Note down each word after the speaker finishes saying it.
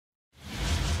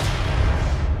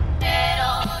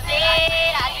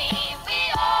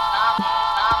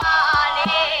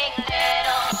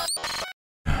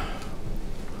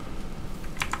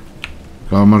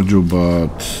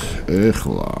გამარჯობათ.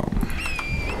 ეხლა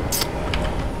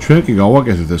ჩვენ კი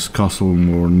გავაკეთეთ ეს Castle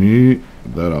Morni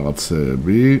და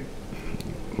რაღაცები.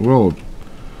 უბრალოდ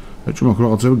ეჭვმა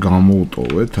რაღაცები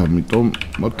გამოუტოვეთ, ამიტომ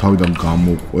მათ თავიდან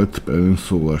გამოვყვეთ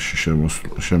პენინსულაში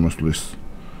შემოსვლის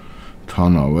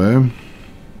თანავე.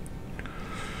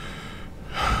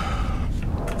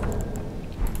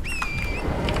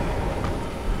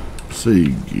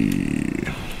 Სიგი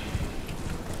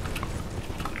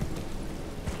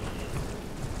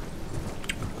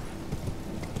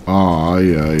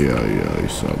აი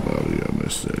საბარიან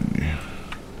ესენი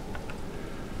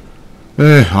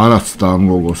არაც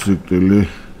დამგოგო სიკვდილი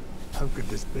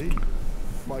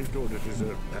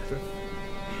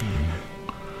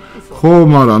ხო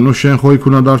მარა ნუ შენ ხო იქ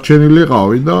უნდა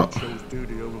დარჩენილიყავი და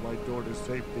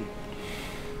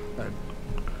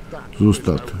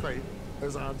ზუსტად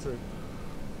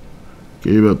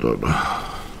კი ბატონო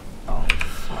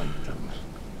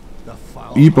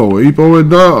იპოვე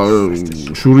და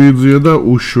შურიძია და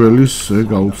უშველის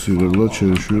ეგ აუცილებლად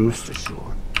შეეშვილოს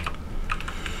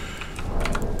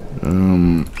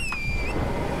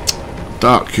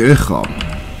так ეხა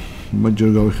მაჯერ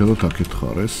გავიხედოთ აქეთ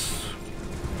ხარეს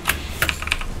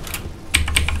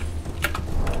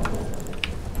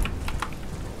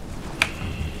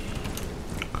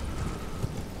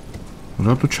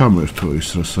რატო ჩამერთო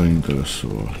ის რა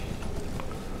საინტერესოა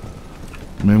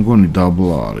მე მგონი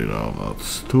დაბლა არის რაღაც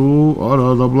თუ არა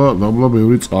დაბლა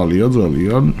ბევრი წყალია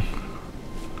ძალიან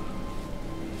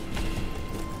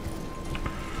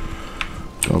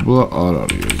დაბლა არ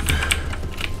არის ეგ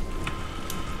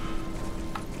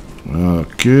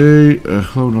ოკეი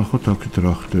ახლა ვნახოთ აქეთ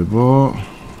რა ხდება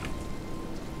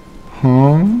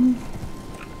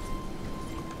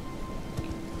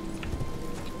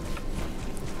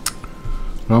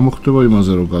რა მოხდება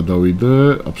იმაზე რომ გადავიდე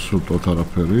აბსოლუტურად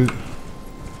არაფერი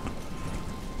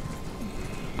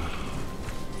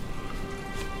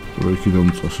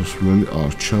იქიდან წასასვლელი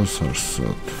არ ჩანს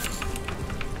არსად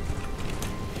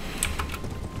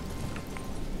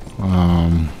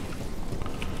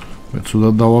მე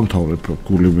ცუდად დავამთავრებ რომ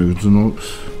გული მიგრძნობს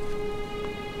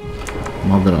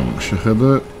მაგრამ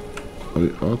შეხედე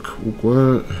აქ უკვე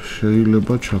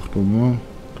შეიძლება ჩახტომა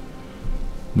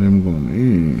მე მგონი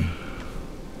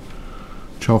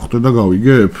ჩავხტე და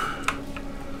გავიგებ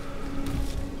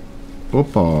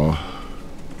ოპა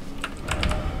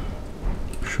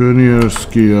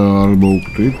ჩვენიერსკი არ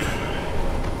მოვკვდით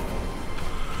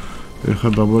ეხლა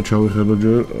დაბლა ჩავიხედო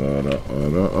ჯერ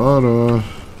არა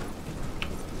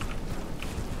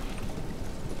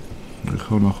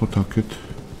ეხლა ვნახოთ აქეთ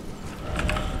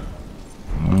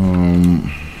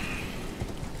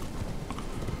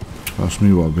ას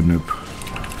მივაგნებ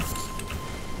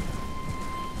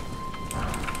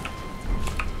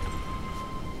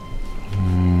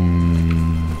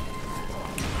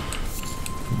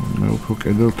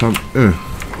კედელთან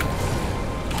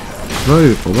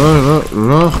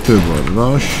რა ხდება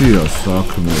რაშია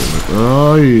საქმე რა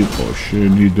იყო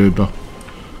შენი დედა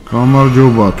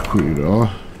გამარჯობა თქვი რა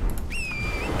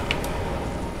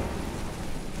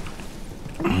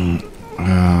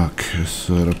აქ ეს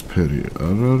არაფერი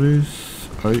არ არის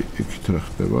აი იქით რა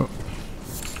ხდება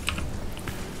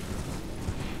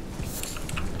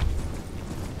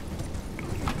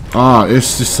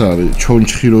ეს ის არის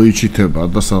ჩონჩხი რო იჩითება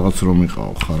და რაღაც რომ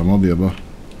იყავ ხარ მოდი აბა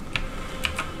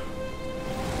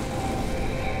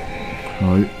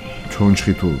აი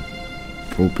ჩონჩხი თუ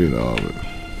პროპირაავე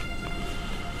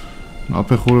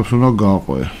აფეხურებს უნდა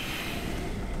გაყვე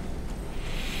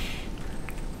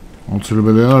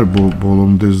აუცილებელი არ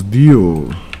ბოლომდეს დიო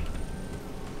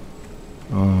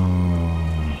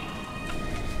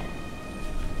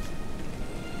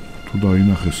თუ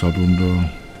დაინახე სად უნდა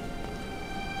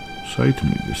საით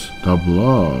მიდის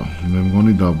დაბლა მე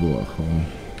მგონი დაბლა ხო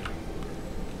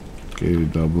კი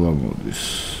დაბლა მოდის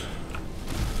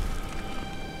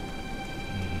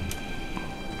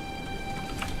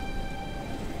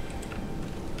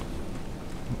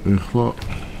ეხლა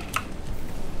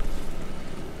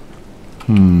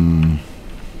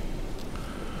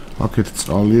აქეთ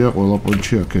წყალია ყველა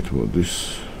პონჩი აქეთ მოდის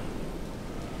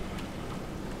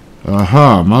აჰა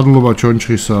მადლობა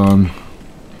ჩონჩხისან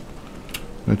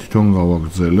მე თვითონ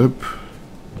გავაგრძელებ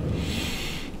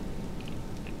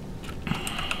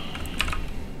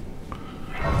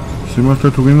სიმართლე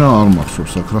თუ გინდა არ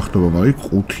მახსოვს აქ რა ხდება მაგრამ იქ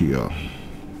ყუთია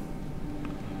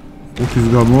ყუთის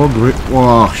გამო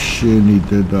შენი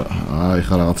დედა აი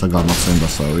ხა რაღაცა გამახსენდა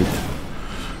სავით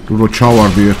თუ რო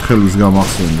ჩავარდი ერთხელ ის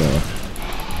გამახსენდა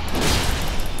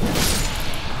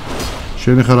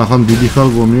შენი ხარ ახან დიდი ხარ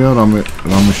გონია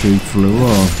რამე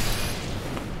შეიცვლება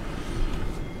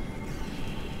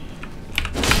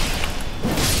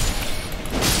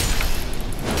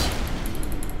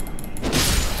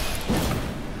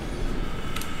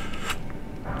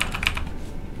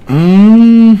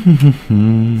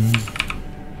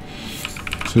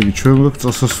ისეთი ჩვენ გვაქვს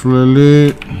წასასვლელი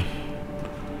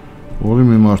ორი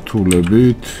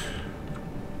მიმართულებით.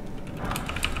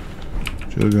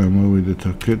 ჯერ გამოვიდეთ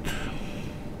აქეთ.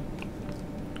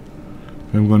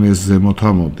 მე მგონი ეს ზემოთ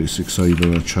ამოდის, იქ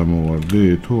საიდანაც ჩამოვარდი,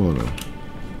 თუ არა?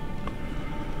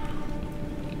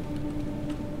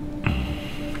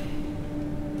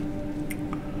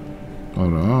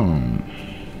 არა.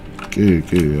 კი,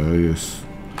 აი ეს.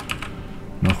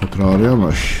 ნახოთ რა არის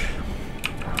ამაში.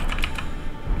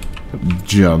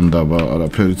 ჯანდაბა,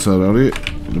 არაფერიც არ არის.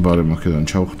 ბარე მახედან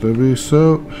ჩავხტები ისე.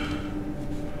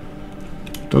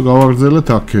 და გავაგრძელეთ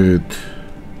აქეთ.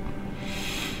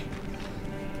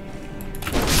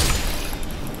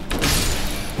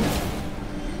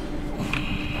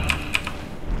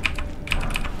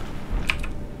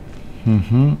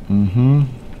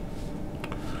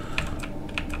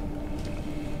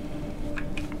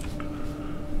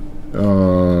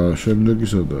 შემდეგი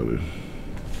სად არის?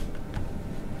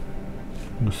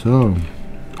 ასა.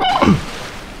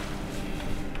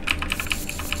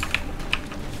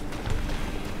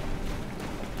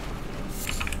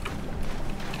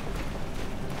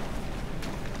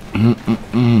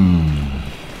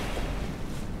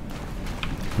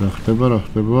 რა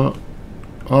ხდება?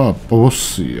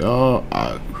 ბოსია.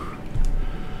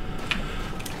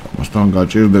 მასთან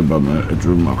გაჭირდება მე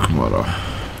ეჭვი მახმარა.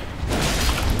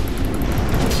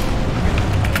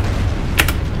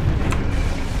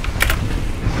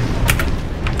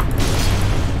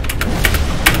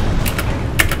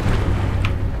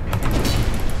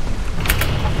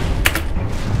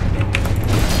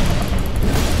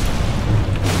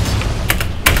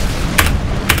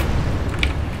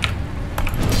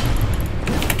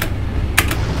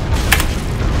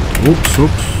 Oops.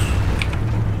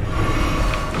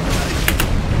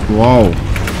 Wow.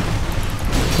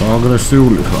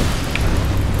 Aggressively ხარ.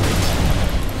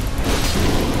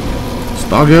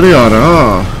 სტაგერი არა?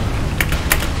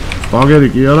 სტაგერი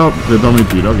კი არა,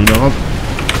 დედამიწი რა, კიდაღა.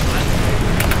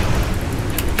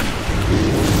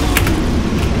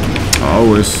 აუ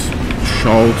ეს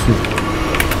შაუთი.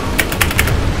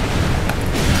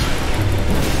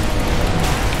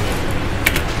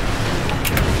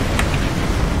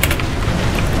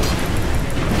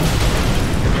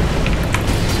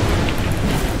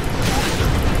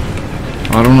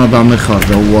 არ უნდა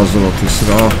დამეხარჯა უაზროთ ის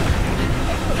რა.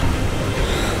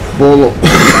 ბოლო.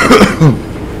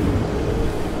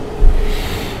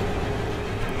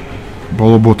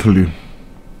 ბოლო ბოთლი.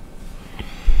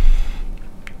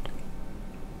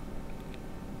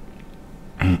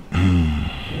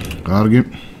 კარგი.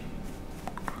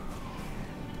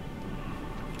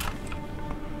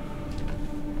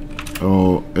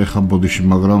 ეხა ბოდიში,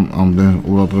 მაგრამ ამდენ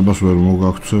ყურადღებას ვერ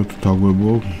მოგაქცევთ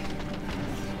თაგვებო.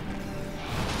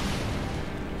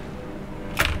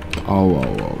 აუ.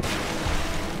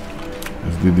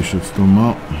 ეს დიდი შეცდომა.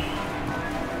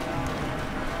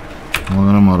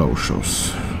 მაგრამ არა უშავს.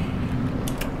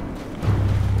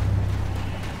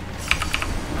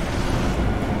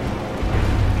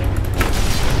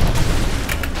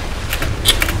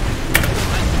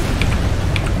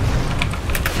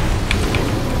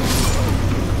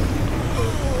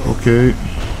 ოკეი.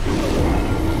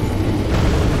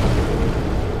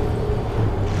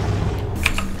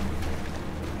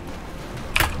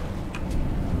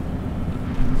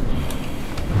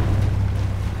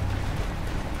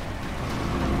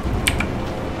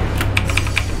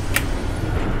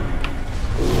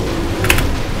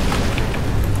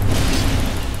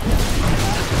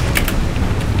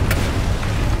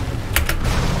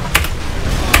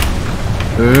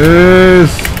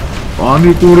 ეს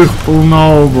პანიკური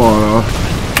ხტუნაობა რა.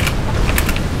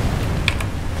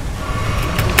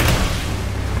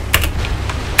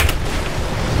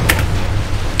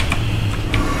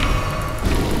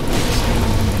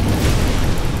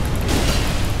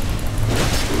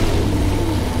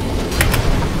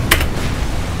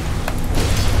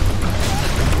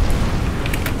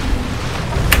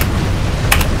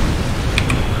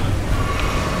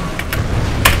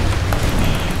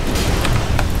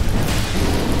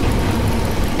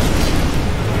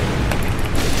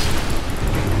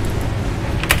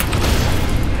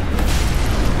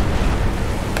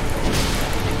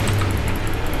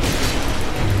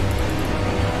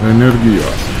 ენერგია.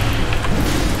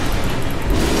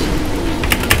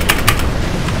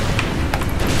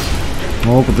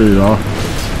 მოვკვდი რა.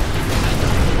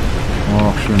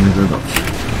 შენი დედაც.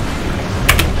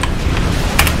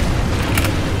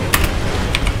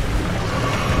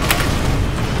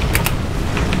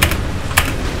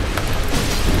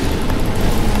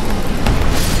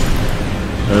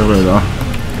 ეგრე რა.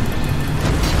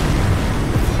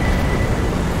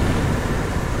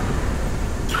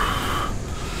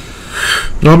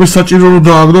 რამის საჭირო რომ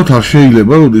დააგდოთ არ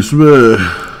შეიძლება როდისმე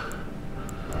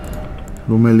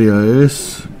რომელია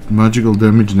ეს magical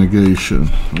damage negation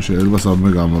შეიძლება სამე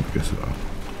გამოდგეს რა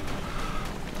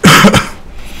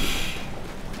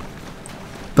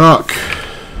так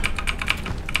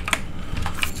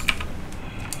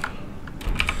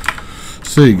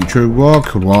სეიგი ჩვენ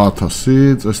გვაქვს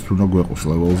 8000 წესით უნდა გვეყოს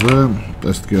level-ზე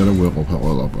ტესტ კი არა გვეყოფა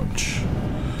ყველა პანჩი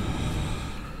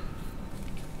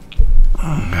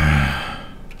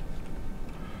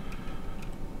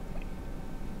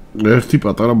ერთი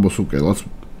პატარა ბოსუკელაც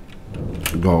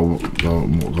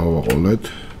გავაყოლეთ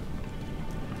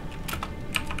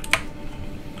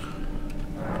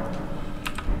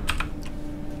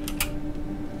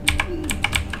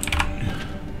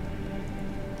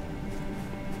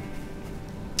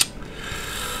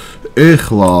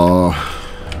ეხლა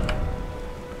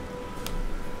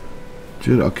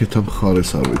ჯერ აქეთ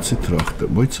მხარეს არ ვიცით რა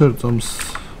ხდება მოიცარ წამს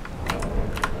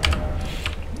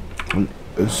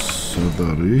ეს სად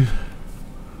არის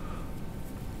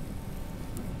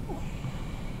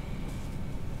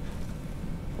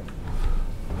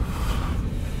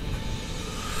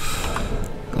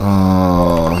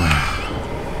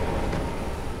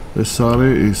ეს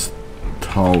არის ის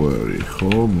ტავერი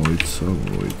ხო მოიცა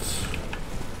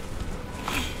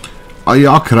აი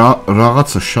აქ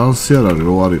რაღაცა შანსი არ არის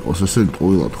რომ არ იყოს ესე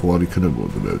ტყუილად ხო არ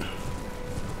იქნებოდნენ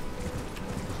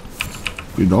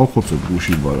კი დავხოცებ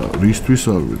გუში მაგრამ რისთვის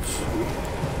არ ვიცი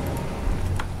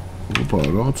ოპა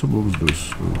რაღაცა მოგზდეს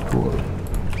თუ არა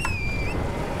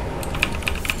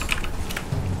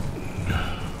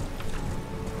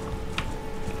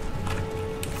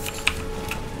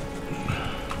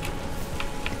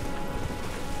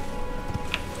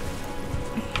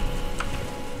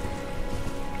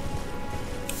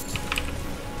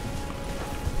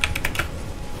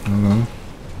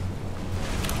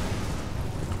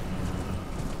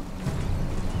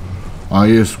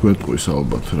აი ეს გვეტყვის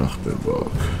ალბათ რა ხდება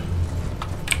აქ.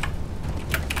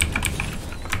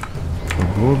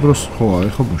 ბოდროს ხო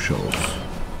ახლა მუშაობს.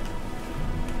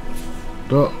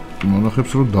 და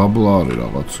მონახებს რომ დაბლა არის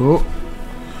რაღაცო.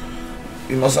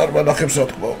 იმას არ მონახებს რა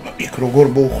თქმა უნდა. იქ როგორ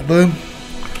მოხდე?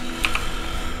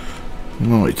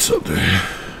 მოიცადე.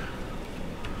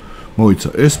 მოიცა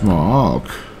ეს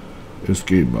მაქვს. ეს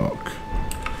კი მაქვს.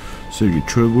 ესე იგი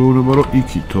ჩვენ გვეუბნება რომ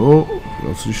იქითო,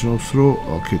 რაც ნიშნავს რომ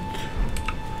აქეთ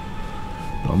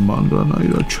და მან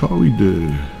რანაირად ჩავიდე.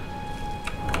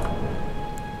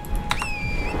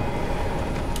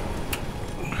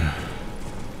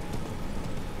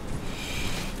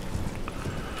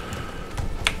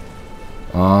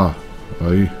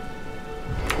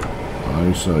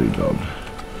 აი საიდან.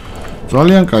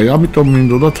 ძალიან კაი, ამიტომ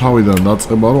მინდოდა თავიდან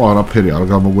დაწყება რომ არაფერი არ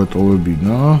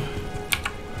გამოგვეტოვებინა.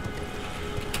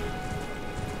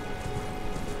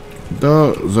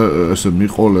 და ესე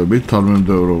მიყოლებით,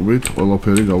 თანმიმდევრობით,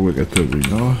 ყველაფერი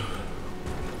გავეკეთებინა.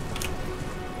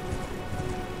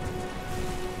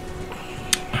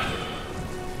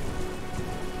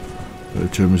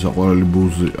 ჩემი საყვარელი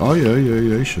ბუზი.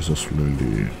 აი,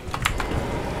 შესასვლელი.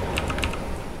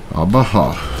 აბაჰა.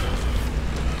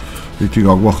 ითი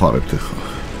გაგვახარებთ ახლა.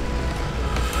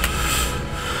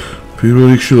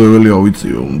 პირველ რიგში ლეველი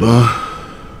ავიწიო უნდა.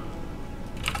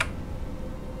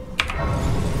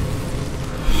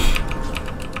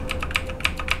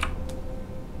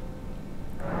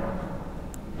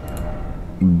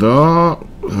 და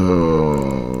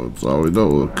წავიდა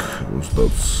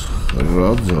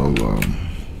 29 ძალა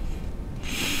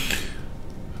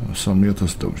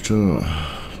 3000 დავრჩა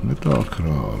მეტა აქ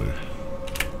რა არის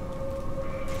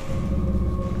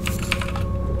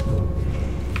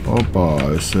ოპა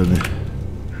ესენი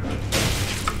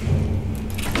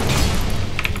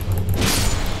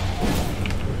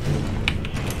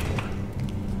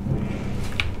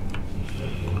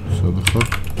სადახარ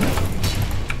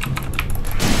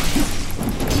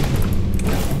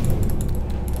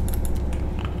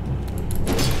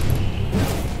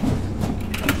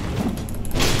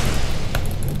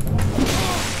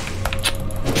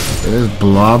ეს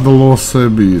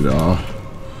ბლადლოსები რა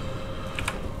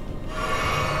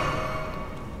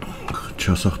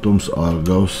ჩასახტომს არ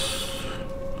გავს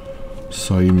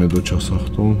საიმედო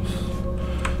ჩასახტომს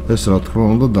ეს რა თქმა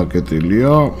უნდა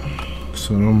დაკეტილია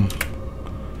ისე რომ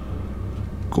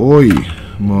კოი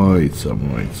მოიცა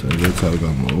ეგეც არ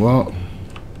გამოვა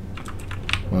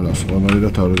მაგრამ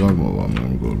სხვანაირად არ გამოვა მე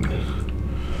მგონი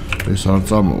ეს არ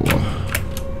წამოვა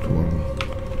თუ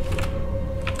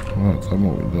არა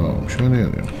წამოვიდა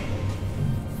მშვენიერია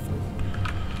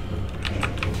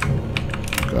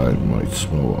კაი მოიცა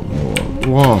მოვა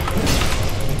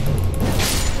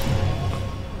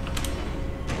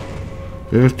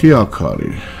ერთი აქ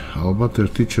არის. ალბათ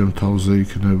ერთი ჩემ თავზე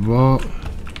იქნება.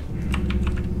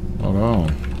 არა,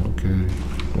 ოკეი.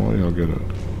 მოი აგერა.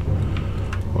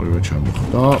 ორივე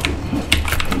ჩამოხდა.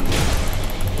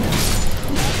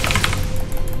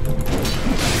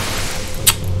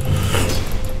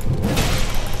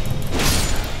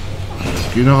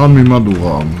 კინაღა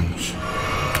მიმადუღა.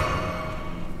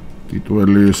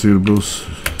 ტიტუელი სირბილს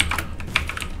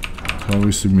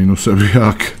თავისი მინუსები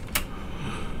აქვს.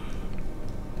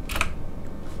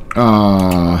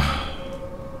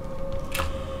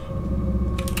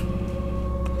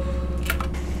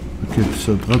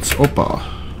 სადღაც ოპა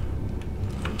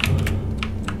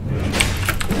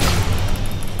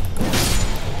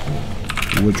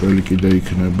უეჭველი კიდე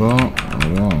იქნება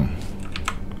არა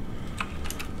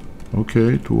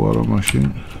ოკეი თუ არა მაშინ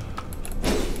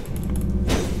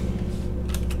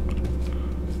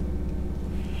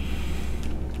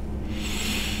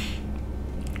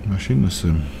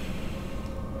ესე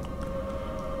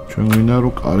ჩვენ ვინა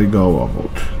რო კარი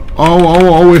გავაღოთ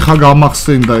აუ ეხა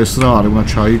გამახსენდა ეს რა არის უნდა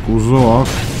ჩაიკუზო აქ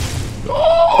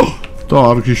და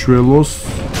არ გიშველოს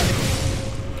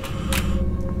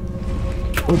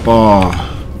ოპა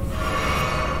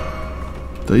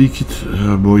და იქით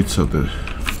მოიცადე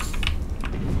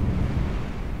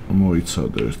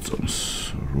ერთ წამს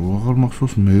რო აღარ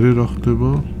მახსოვს მე რა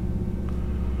ხდება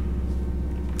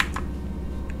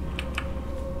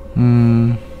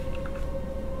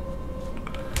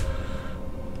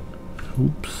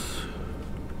Oops.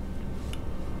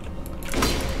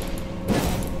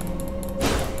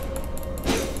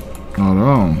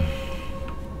 არა.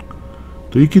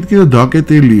 და იქით კიდე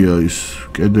დაკეტილია ის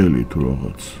კედელი თუ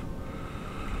რაღაც.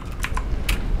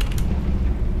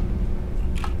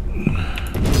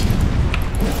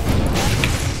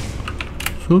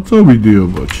 ცოტა ვიდეო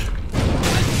ბაჭი.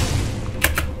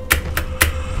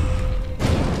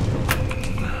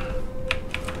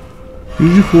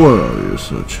 იგი ხო არ არის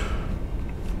ესეც.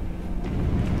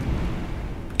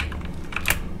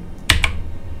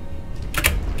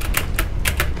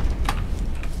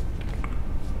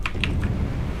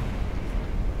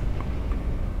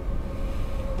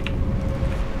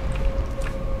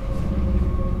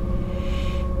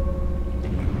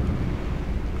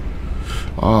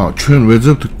 ჩვენ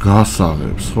ვეძებთ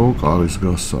გასაღებს, ხო, კარის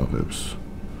გასაღებს.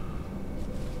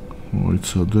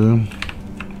 მოიცადე.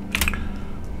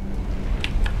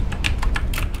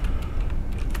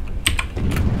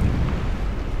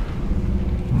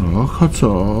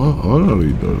 ახაცა არ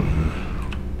არის და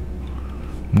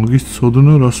მაგის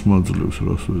ცოდნა რას მაძლევს,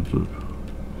 რას ვეძებ.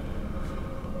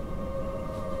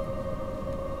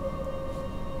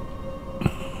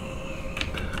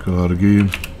 კარგი.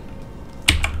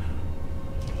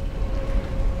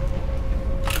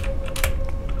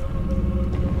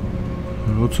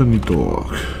 როცა ნიტო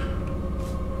აქვს.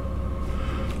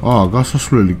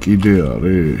 გასასვლელი კიდე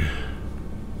არის.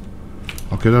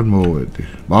 აქედან მოვედი.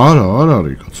 არა, არ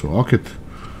არის კაცო,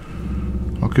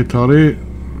 აქეთ არის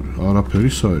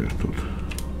არაფერი საერთოდ.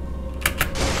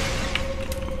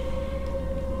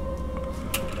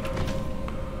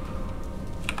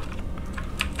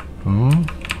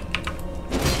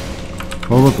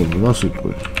 ალბათ რა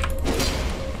სიტყვი.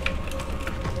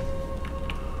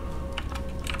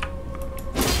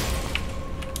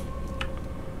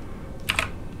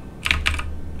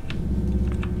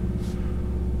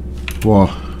 ვა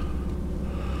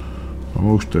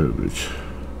ამოშტერდით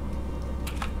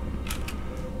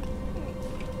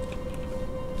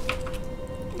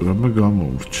რამე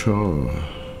გამორჩა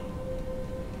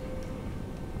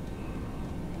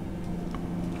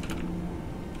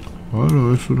არა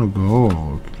ეს უნდა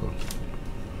გავაღოთ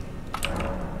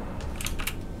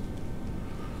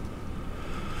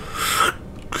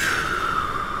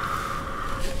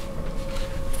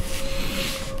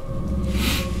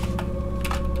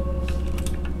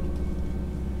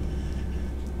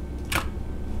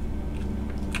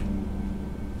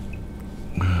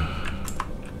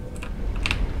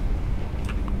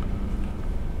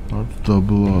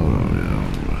დაბლა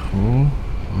ხო?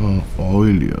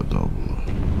 ოილია დაბლა.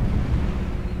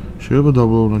 შეიძლება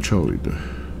დაბლა უნდა ჩავიდე.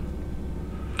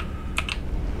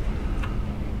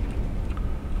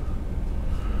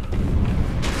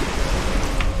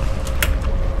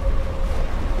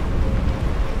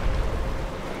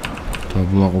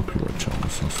 დაბლა ყოფილა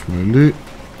ჩამოსასვლელი.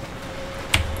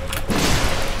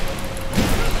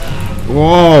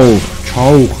 ვაუ,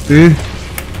 ჩაუხდი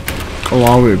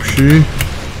კლავებში.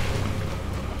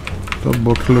 და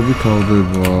ბოთლები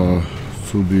თავდება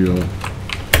ცუდია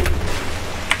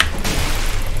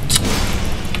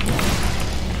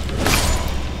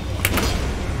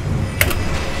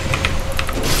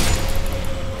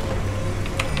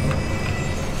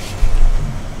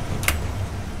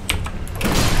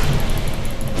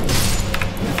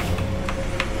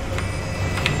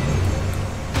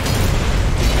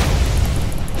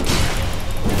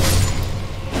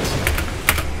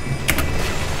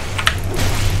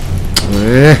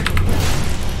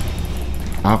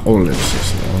აყოლებს ეს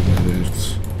რა ერთს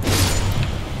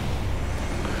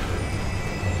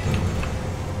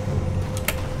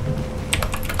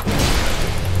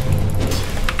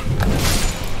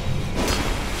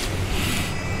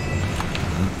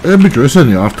ბიჭო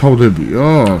ესენი არ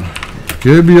თავდებიან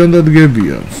გებიან და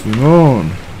დგებიან სინონ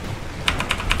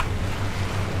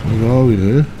რავი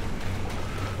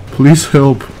please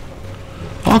help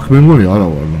აქ მე მგონი არა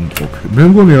ვარ ნამყოფი მე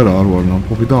მგონი არ ვარ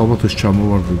ნამყოფი და ალბათ ეს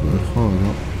ჩამოვარდება ხო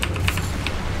რა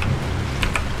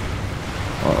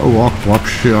აქ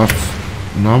ვაფშე არც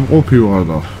ნამყოფი ვარ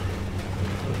და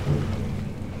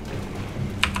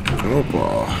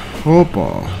ოპა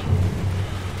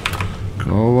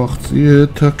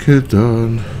გავახციეთ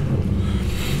აქედან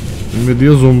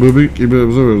იმედია ზომბები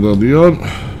კიბეებზე ვერ დადიან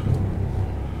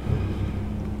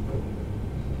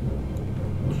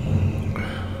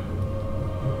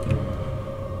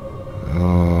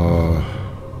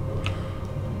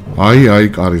აი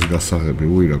კარის გასაღები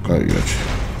უირა კაია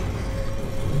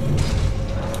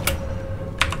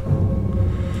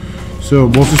всё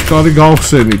ბოსის კარი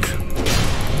გავხსენით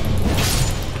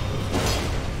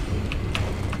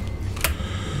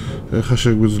ეხა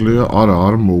შეგვიძლია არა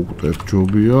არ მოვკვდეთ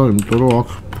ჯობია იმიტომ რომ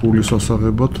აქ ფულის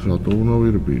ასაღებად რატო უნდა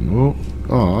ვირბინო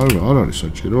არ არის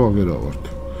საჭირო აგერავართ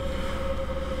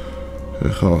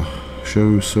ეხა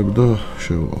შევისებ და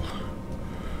შევალ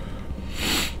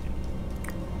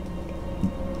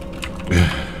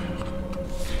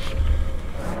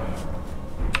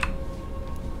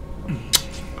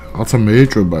აცა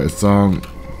მეეჭვება ეს ძალიან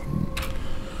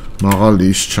მაღალი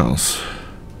ის ჩანს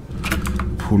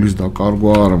ფულის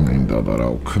დაკარგვა არ მინდა და რა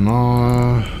ვქნა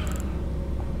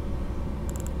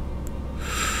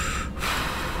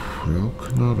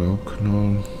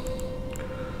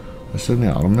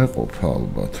ესენი არ მეყოფა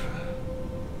ალბათ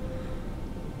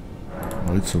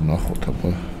მოიცო ნახოთ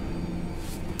აბა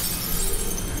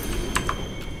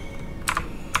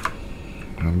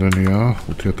რამდენია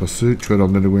 5000 ჩვენ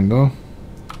რამდენი გვინდა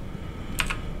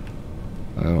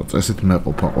წესით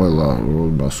მეყოფა ყველა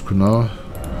იმას ვქნა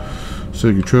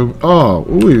ესე იგი ჩვენ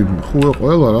ხუე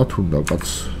ყველა რა თუნდა კაც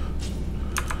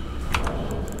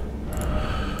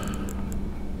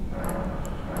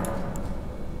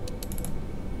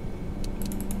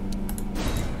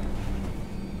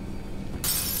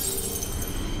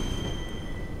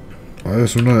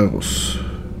ეს უნდა იყოს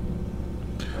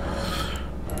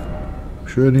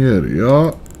შვენიერია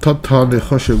თან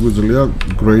ეხა შეგვიძლია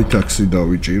great axe-ი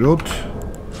დავიჭიროთ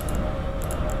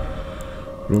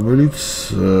რომელიც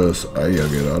აი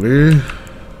აგერ არის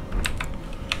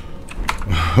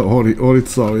ორი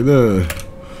წავიდე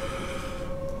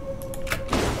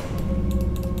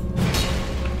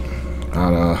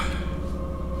არა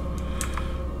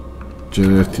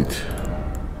ჯერ ერთით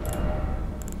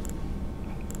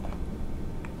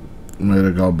მე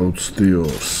გავბოცდი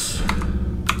ორს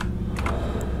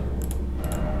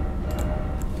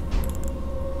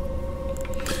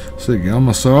სეგი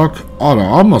ამას აქ არა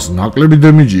ამას ნაკლები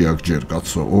დემიჯი აქვს ჯერ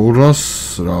კაცო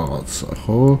 200 რაღაცა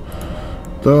ხო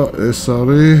და ეს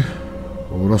არის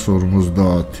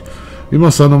 250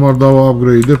 იმას სანამ არ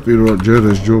დავააპგრეიდებ პირველ ჯერ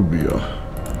ეს ჯობია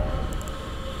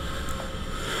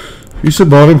ისე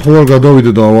ბარემ ხო არ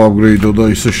გადავიდე და ავააპგრეიდო და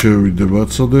ისე შევიდე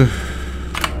ბაცადე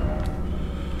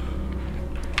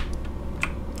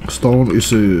სტაუნ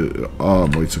ისე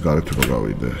მოიცა გარეთ რო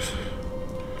გავიდე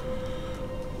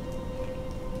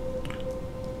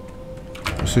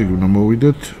ესე იგი უნდა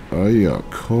მოვიდეთ აი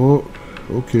აქ ხო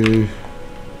ოკეი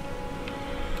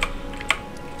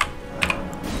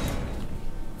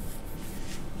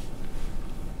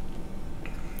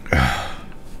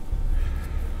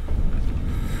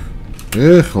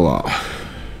ეხლა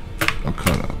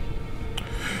აკარა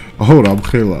აურა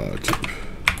მხელა აიცა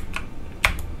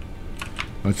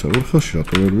რა ხაში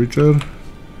რატო ვერ ვიჭერ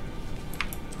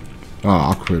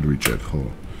აქ ვერ ვიჭერ ხო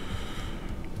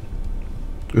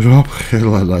რა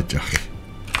მხელა ლაჭახი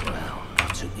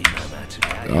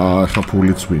ხა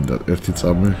ფულიც მინდა ერთი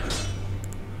წამი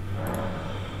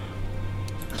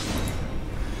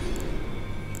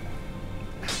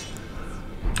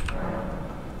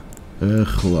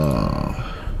ეხლა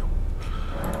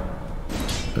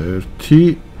ერთი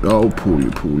აუ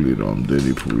ფული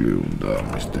რამდენი ფული უნდა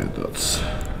ამის დედაც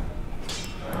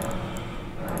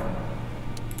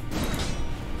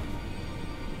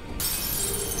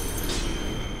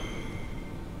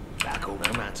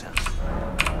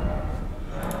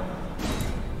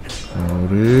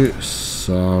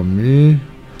სამი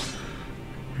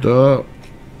და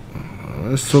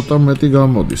ეს ცოტა მეტი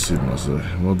გამოდის იმაზე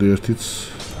მოდი ერთიც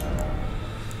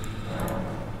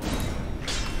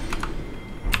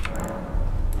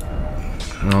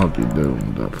რა კიდე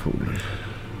უნდა ფული.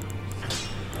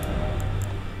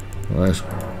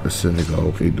 ესენი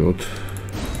გავყიდოთ.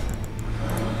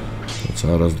 რაც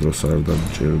არასდროს არ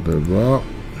დამჭირდება.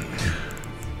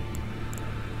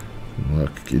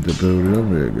 აქ კიდე ბევრია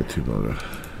მე ეგეთი, მაგრამ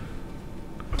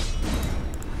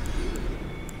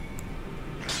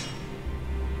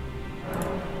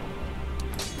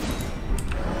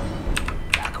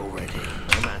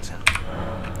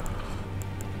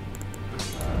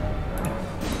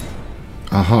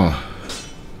აჰა.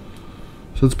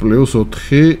 ეს პლუს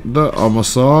 4 და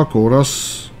ამას აქვს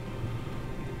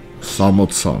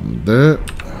 260-მდე.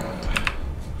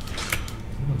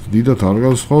 დიდად არ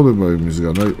განსხვავდება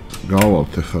იმისგან, აი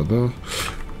გავალთ ახლა და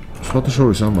სხვათა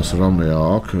შორის ამას რამე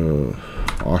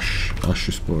აქვს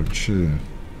აშის პოინტში.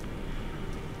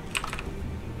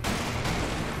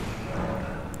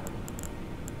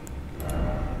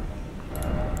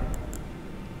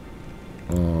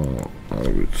 არ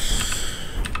ვიცი.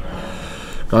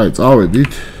 კაი,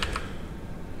 წავედით.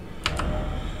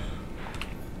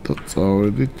 და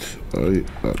წავედით, აი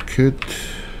აქეთ.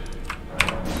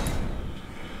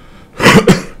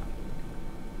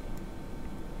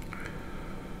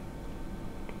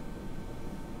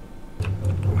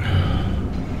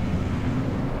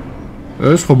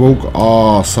 ეს ხო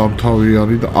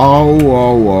სამთავიანი და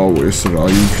აუ, ეს რა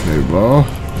იქნება?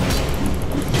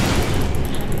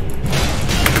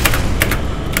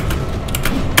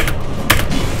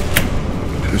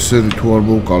 ესენი თუ არ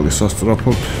მოვკალი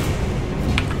სასწრაფოდ.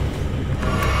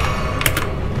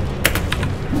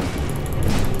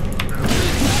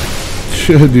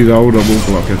 შედი რა უნდა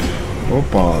მოვკლაკეთ.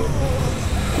 ოპა.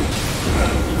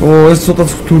 ეს ცოტა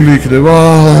რთული იქნება,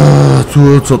 თუ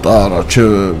ცოტა არა,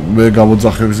 მე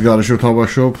გამოძახების გარეშე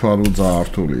ვთამაშობ, ანუ ძალიან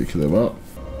რთული იქნება.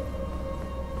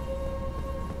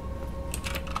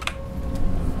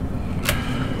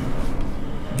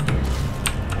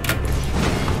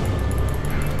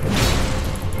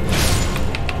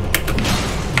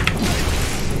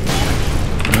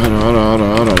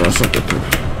 არა, რასაკეთებ.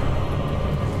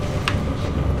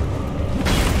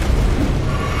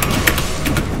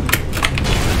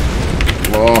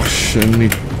 შენი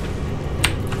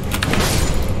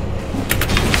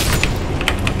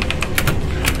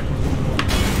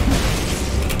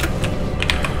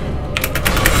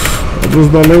დროს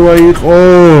დალევა იყო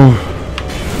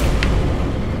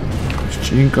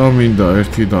ჭინკა მინდა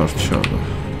ერთი დარჩა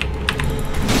და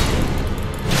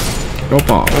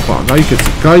ოპა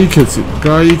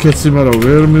გაიქეცი მაგრამ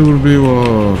ვერ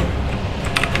მიურბივარ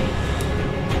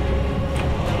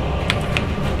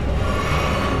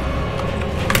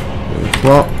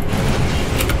ვა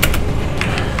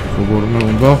როგორ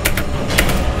უნდა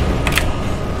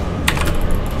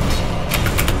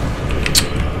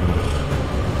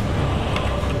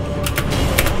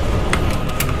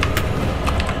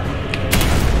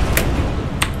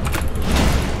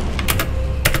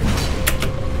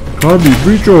გადი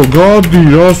ბიჭო გადი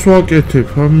რას ვაკეთებ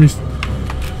ამის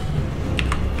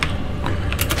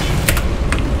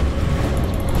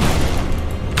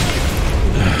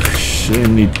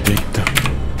შენი დედა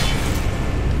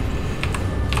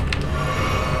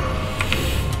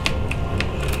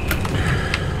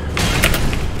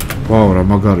ვაუ რა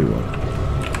მაგარი ვარ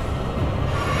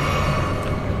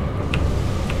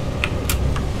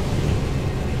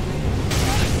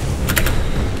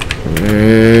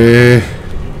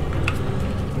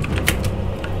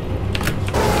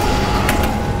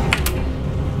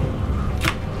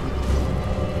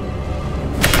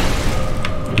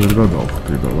ვერ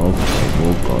გადავხდი და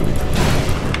მოვკალი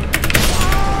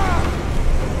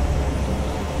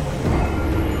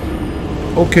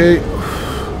ოკეი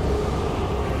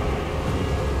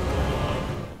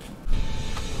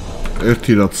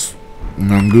ერთი რაც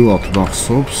ნამდვილად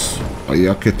მახსოვს აი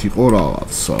აქეთ იყო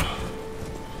რაღაცა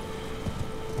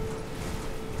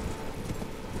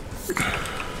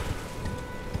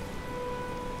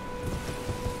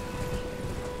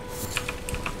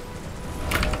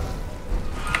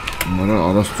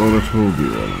არასწორად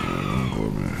მოვდივარ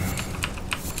მგონი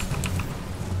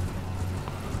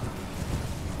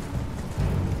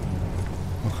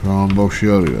აქ რა ამბავში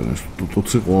არიან ეს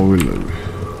ტუცი ყვავილები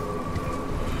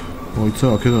მოიცა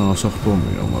აქედან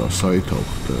ასახტომია მაგრამ საითავ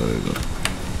ხდება ეგა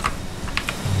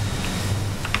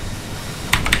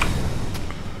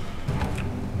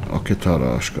აქეთ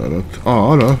არა აშკარად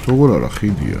არა როგორ არა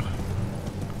ხიდია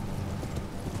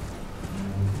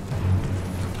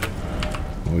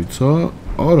მოიცა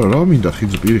არა რა მინდა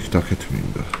ხიდს პირიქით აქეთ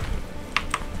მინდა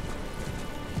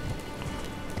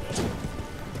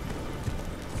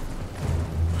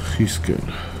ხისკენ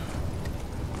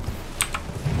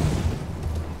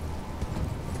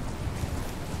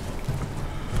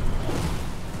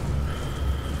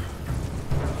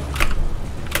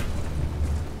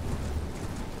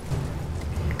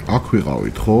აქ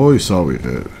ვიყავით, ხო? ის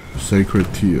ავიღე Sacred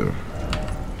Tear.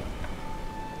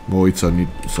 მოიცა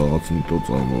სადაც ნიტო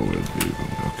წამოვედი,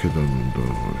 აქედან უნდა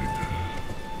ავიდე.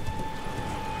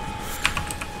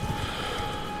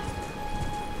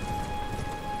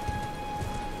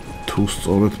 თუ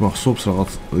სწორედ მახსოვს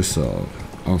რაღაც ისა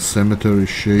ან cemetery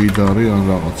shade არის ან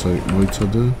რაღაცა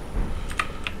მოიცადე.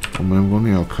 მე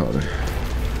მგონი აქ არის.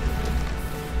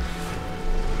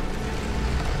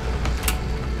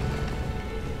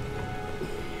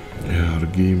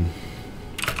 Game.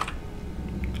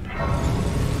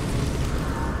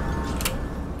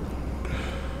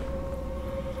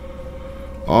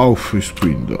 ის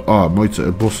გვინდა.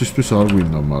 მოიცა ბოსისთვის არ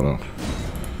გვინდა, მაგრამ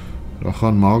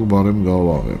რახან მაგ ბარემ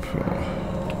გავაღებ რა.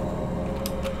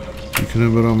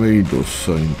 იქნება რამე იდოს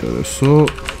საინტერესო.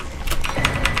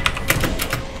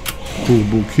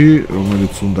 კუბუკი,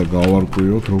 რომელიც უნდა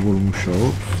გავარკვიოთ, როგორ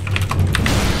მუშაობს.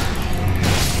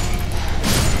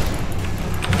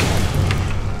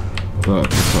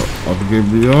 ეხლა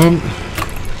ადგებიან.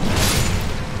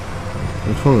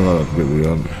 ეხლა რა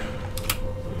ადგებიან?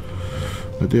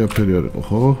 მეტი აფერი არ იყო,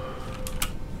 ხო?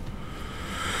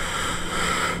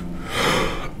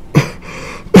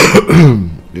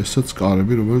 ესაც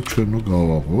კარები, რომელიც ჩვენ უნდა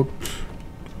გავაღოთ.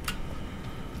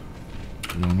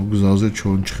 ანუ გზაზე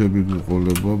ჩონჩხები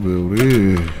გიყოლება ბევრი.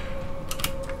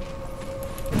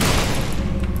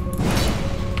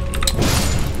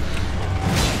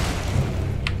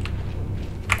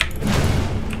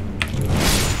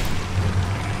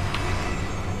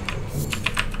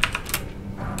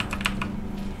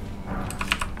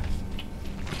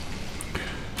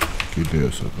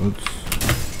 სადაც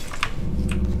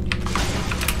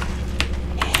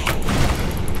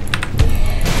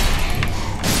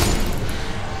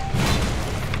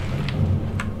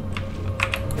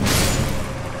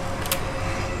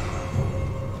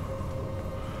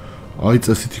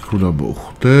წესით იქ უნდა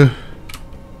მოვხვდე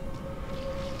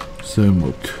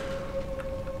ზემოთ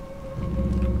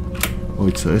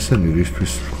მოიცა ესენი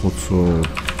რისთვის ხოცო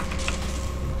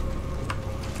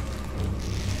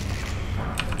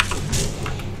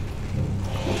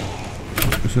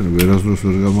ესენი ვერასდროს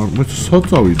ვერ გამარკვეთ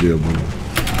საწავიდე აბა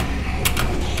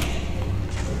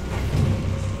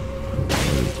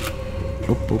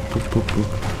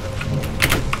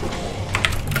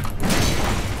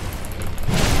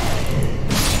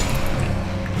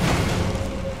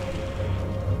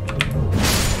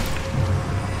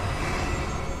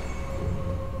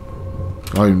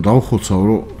აი დავხოცავ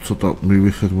რომ ცოტა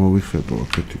მოვიხედო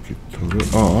აქეთ იქით თორე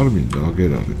არ მინდა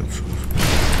აგერ არის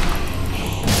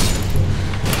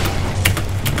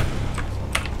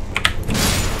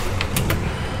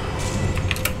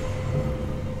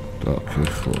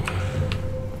კაცო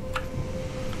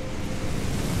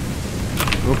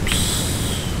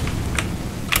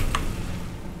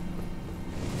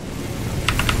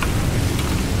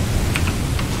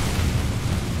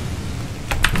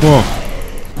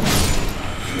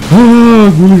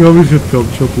გული გამიხეთქა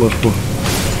ჩოკლატო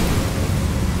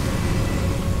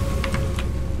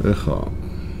ეხა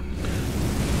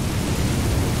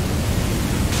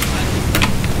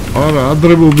არა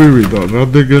ადრე მოვივიდა რა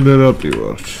დეგენერატი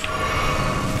ვარ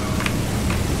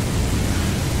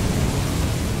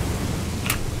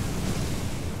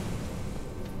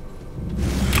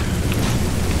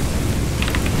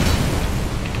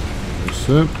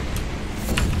ესე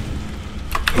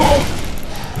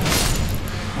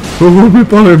როგორ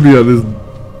მიპარებიან ეს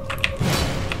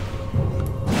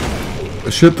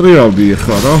შეტრიალდი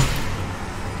ეხლა რა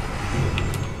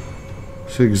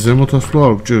ესე იგი ზემოთ ასვლა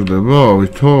არ გჭირდება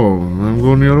ვითო მე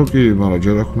მგონია რომ კი მაგრამ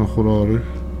ჯერ აქ ნახო რა არის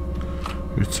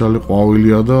ერთ ცალი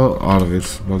ყვავილია და არღეს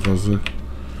მაგაზე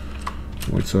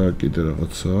მოიცა კიდე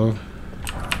რაღაცა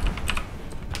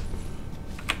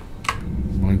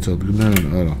მაინც ადგნენ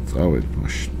არა წავედ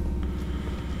მაშინ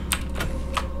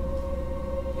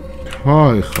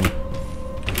ეხა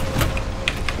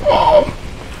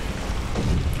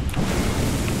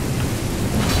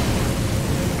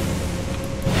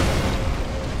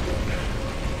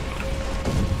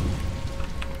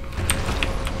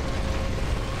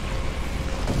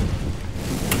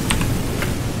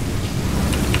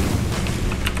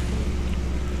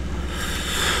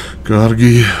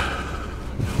კარგი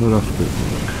რა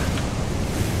ხდება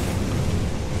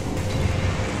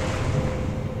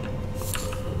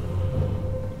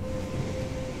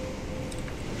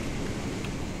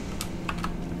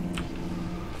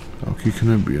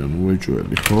იქნებიან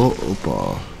უეჭველი ხო? ოპა.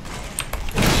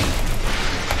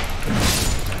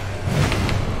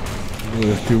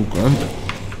 ერთი უკან.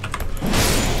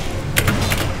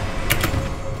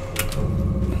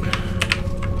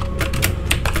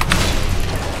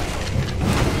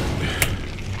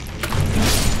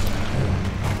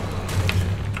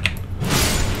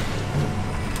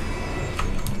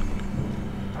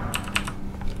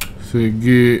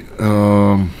 Segi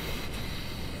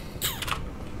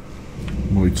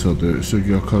მოიცადე, ესე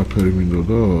იგი აქ არაფერი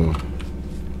მინდოდა.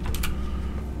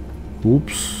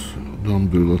 Ups,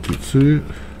 ნამდვილად იცი.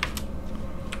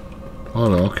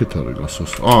 არა, აქეთ არის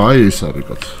გასასწორი. აი ეს არის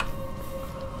კაც.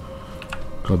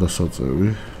 გადასაწევი.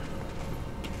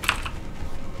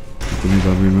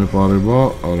 თუნდაც მიმეპარება,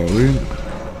 არავინ.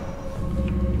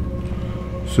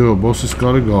 всё, ბოსის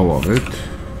კარი გავაღეთ.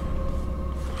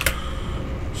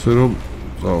 ისე რომ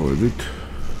წავედით.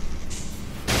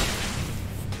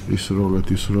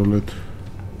 ისროლეთ.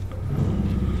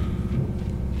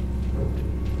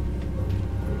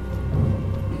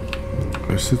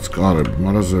 ესეც კარები,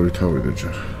 მაგრამ ზევით ავიდე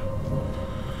ჯერ.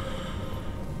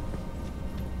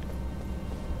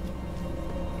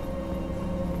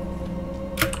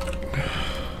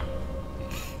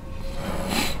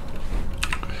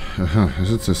 აჰა,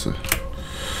 ესეც ესე.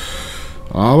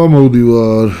 აბა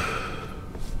მოვდივარ.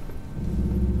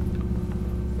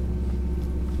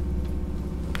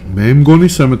 მე მგონი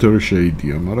cemetery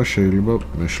შეიდია, მაგრამ შეიძლება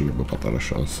მეშლება პატარა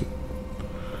შანსი.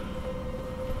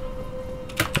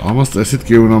 ამას წესით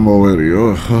კი უნდა მოვერიო,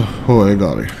 ხო, ეგ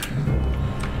არის.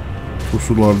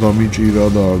 უსულ არ დამიჭირა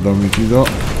და არ დამიჭირა.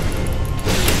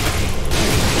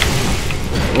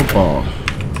 ოპა.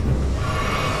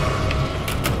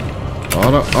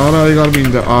 არა, ეგ არ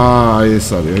მინდა. აი ეს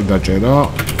არის, ეგ დაჭერა.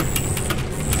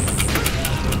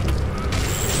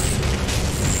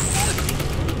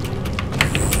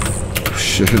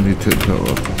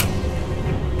 შენითეთავა.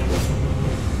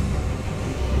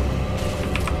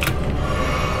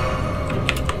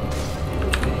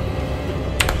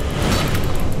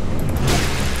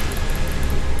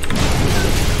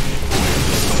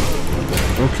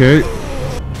 Okay.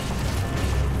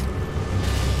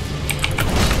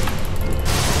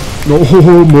 No,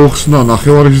 მოხსნა,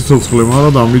 ნახევარი სიცოცხლე,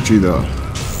 მაგრამ დამიჭირა.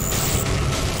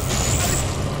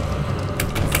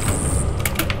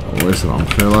 ეს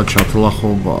რამხელა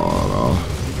ჩათლახობა რა.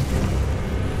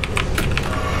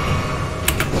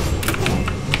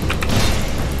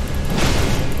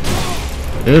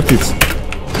 ერთიც.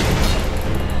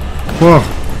 ვაჰ.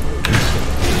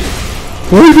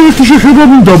 ორი ერთი შეხება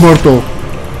მინდა მარტო.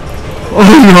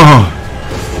 აია.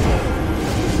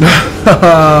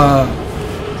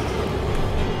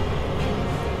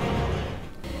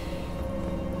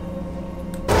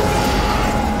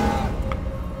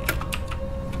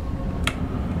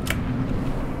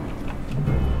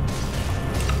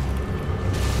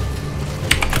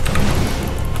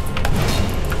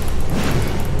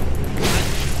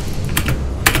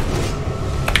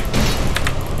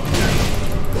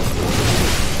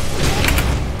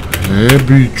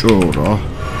 ბიჭო რა.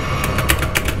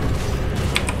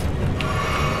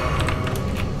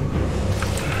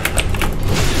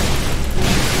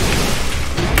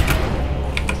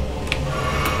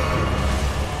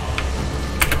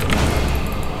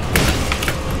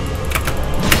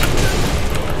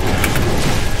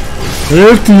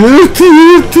 ერთი.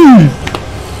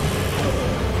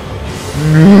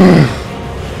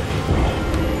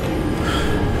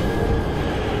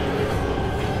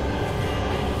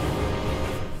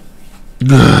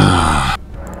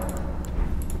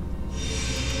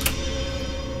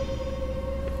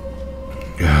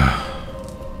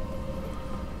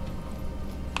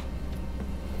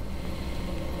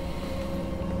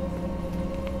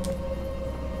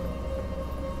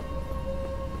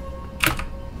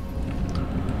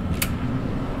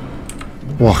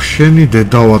 ვახ, შენი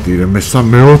დედავატირე, მე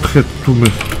მეოთხე თუ მე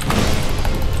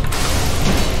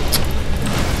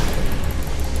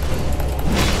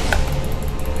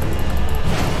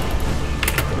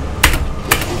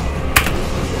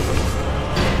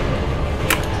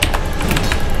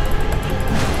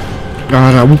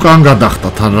არა, უკან გადახტა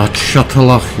თან რა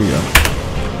შათლახია.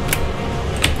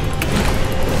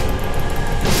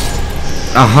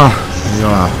 აჰა,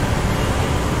 ია.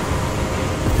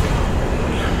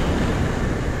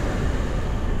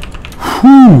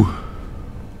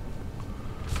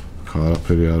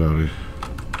 Karaperi არ არის.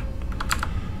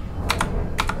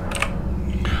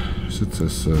 ესეც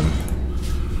ეს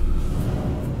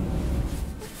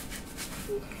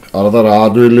არა და რა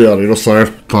ადვილი არის, რომ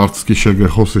საერთოდ არც კი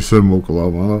შეგეხოს ისე მოკლა,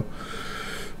 მაგრამ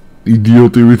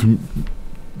იდიოტივით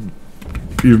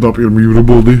პირდაპირ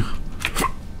მივრბოდი.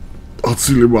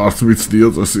 აცილება არც მიცდია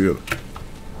წესია.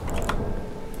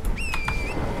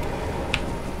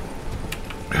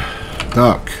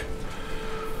 Так.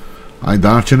 აი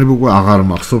დანარჩენები უკვე აღარ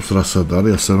მახსოვს რასად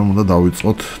არის, ასე რომ უნდა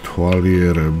დავიწყოთ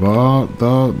თვალიერება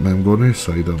და მე მგონი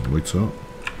საიდან მოიცა.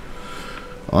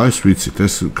 აი ეს ვიცით,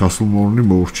 ეს კასლმორნი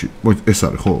მოურჩი. ეს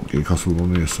არის ხო, კი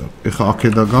კასლმორნი ეს არის. ეხა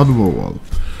აქედან გადმოვალ.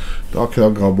 და აქ რა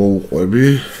გამოვუყვები.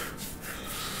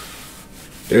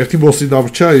 ერთი ბოსი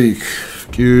დარჩა იქ.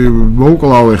 კი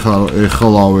მოკლავ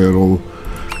ეხლავე რომ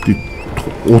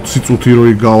 20 წუთი რო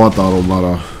გავატარო,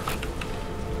 მაგრამ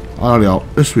არ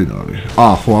არის ეს ვინ არის?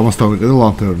 ხო, ამას დავიყიდე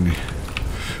ლანტერნი.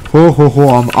 ხო,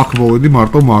 აქ მოვედი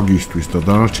მარტო მაგისტვის და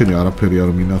დანარჩენი არაფერი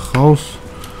არ მინახავს.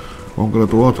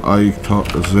 კონკრეტულად აი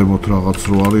ზემოთ რაღაც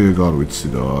რო არის, ეგ არ ვიცი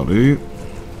და არის.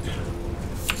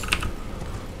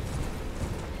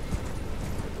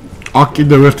 აქ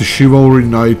კიდევ ერთი Chivalry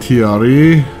Knight-ი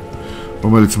არის,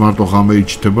 რომელიც მარტო ღამე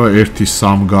იჩდება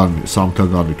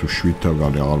 1-3-3-თაგანი თუ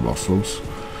 7-თაგანი აღარ მახსოვს.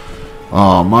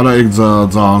 მაგრამ ეგ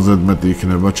ძალიან ზედმეტი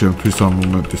იქნება ჩემთვის ამ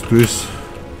მომენტისთვის.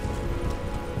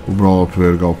 უბრალოდ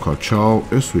ვერ გავქაჩავ,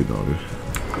 ეს ვინ არის?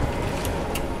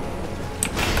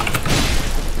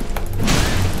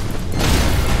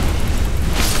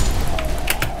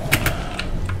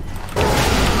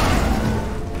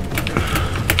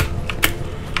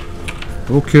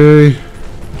 Okay.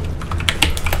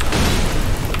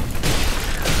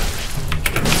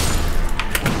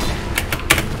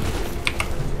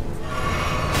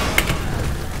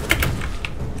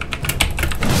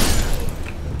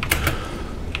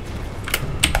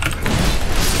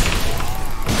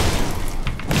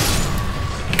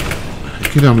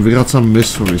 კიდევ ვიღაცა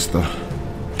მესვრის და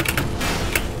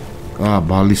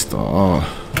ბალისტა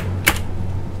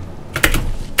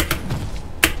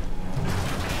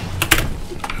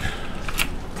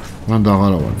მან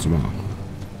დაღარავარ ძმა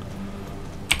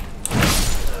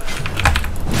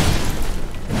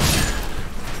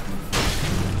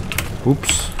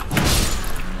უპს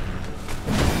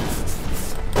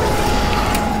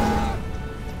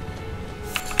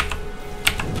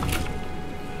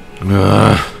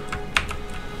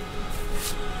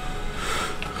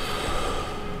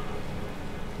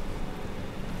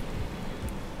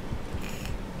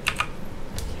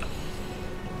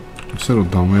ესე რომ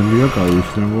დამელია, კაი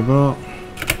იქნებოდა.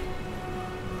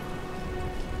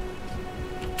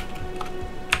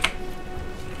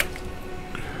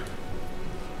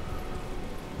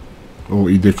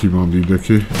 იდექი მანდი,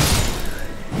 იდექი.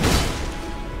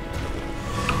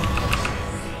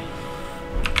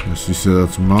 ეს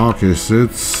ისედაც მაქვს,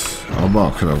 ესეც. აბა,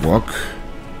 აქ რა გვაქვს?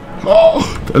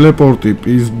 ტელეპორტი,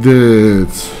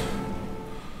 პიზდეც.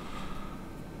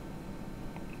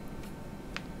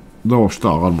 და ვაფშე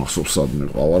აღარ მახსოვს სად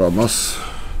მიყავარ ამას.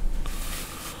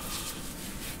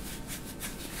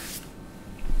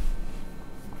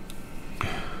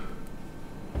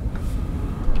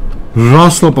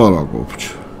 რას ლაპარაკობთ?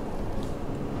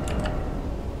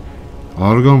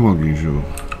 არ გამაგიჟო.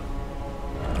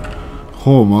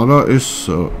 ხო, მაგრამ ეს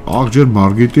აქ ჯერ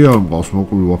მარგიტი არ მყავს,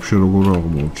 მოკლედ ვაფშე როგორ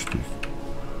აღმოჩნდი.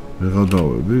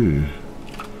 ვეღადავები?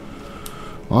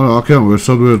 არა, აქედან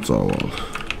ვერსად ვერ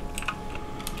წავალ.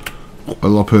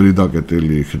 ყველაფერი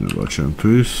დაკეტილი იქნება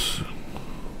ჩემთვის.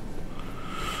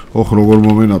 როგორ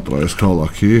მომენატრა ეს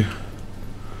ქალაქი.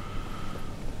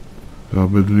 რა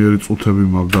ბედნიერი წუთები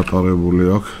მაქვს დატარებული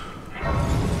აქ.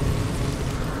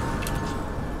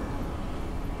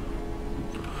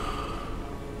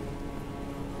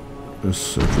 ეს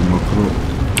მაკრო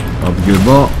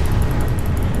ადგება.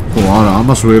 ხო, არა,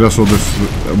 ამას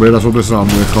ვერასოდეს რა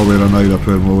მოეხავ ვერანაირად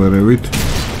ვერ მოვერევით.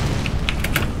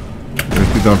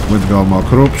 დარქმეთ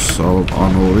გამაქრობს,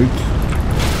 ან ორით.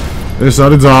 ეს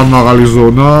არის ძალიან მაღალი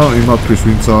ზონა, იმათთვის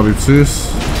ვინც არ იცის.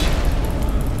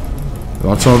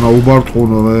 რაც არ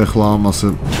უბრალოდ ეხლა ამას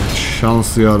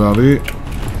შანსი არ არის.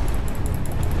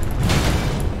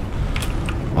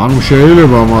 ანუ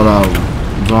შეიძლება, მაგრამ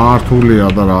ძალიან რთულია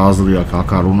და რა აზრი აქვს, აქ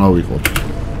არ უნდა ვიყოთ.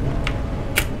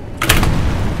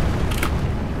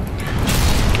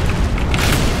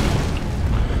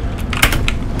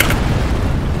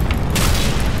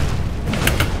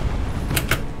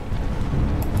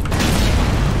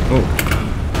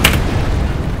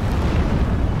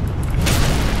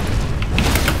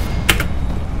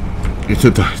 It's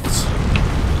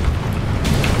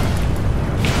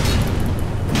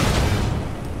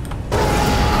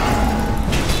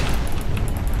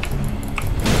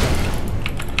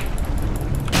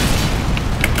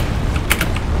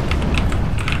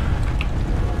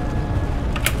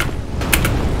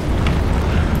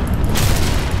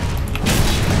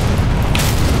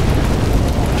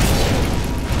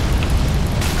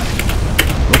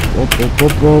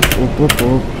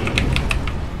Op.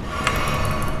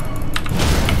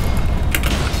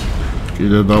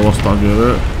 Ile dało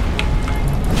stagiery.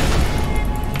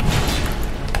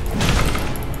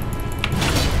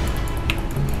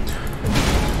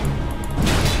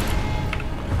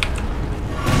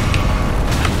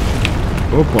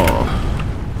 Opa.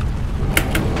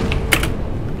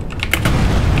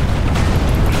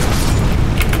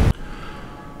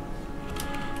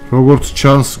 როგორც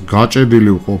ჩანს,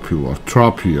 გაჭედილი ვყოფი ვარ,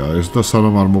 ტრაფია ეს და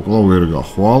სანამ არ მოკლა ვერ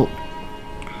გახვალ.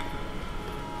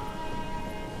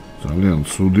 ძალიან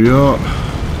ცუდია.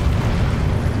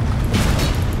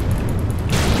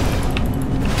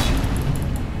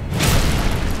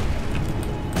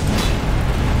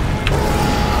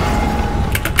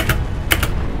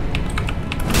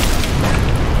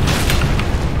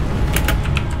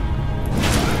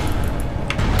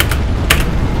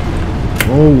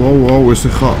 ოუ, ეს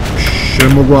ხა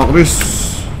შემოგვაყრის.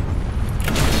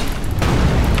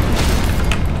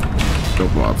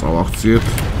 ოპა, წავახციეთ.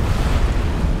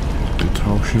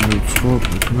 თავში მივცხოთ,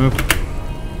 იქნებ.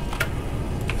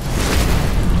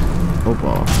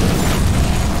 ოპა.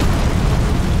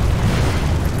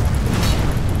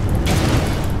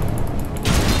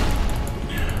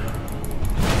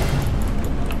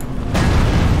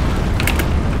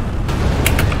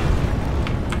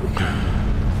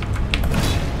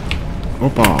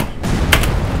 Opa!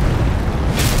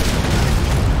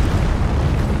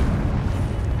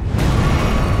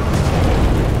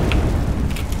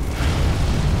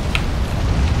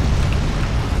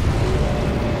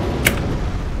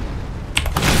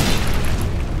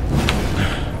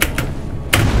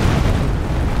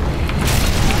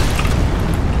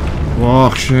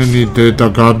 Vah, შენი დედა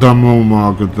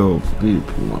გადამომაგდო,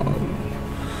 პიპლა.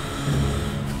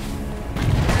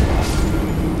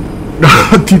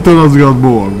 თითონაც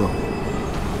გადმოვარდა.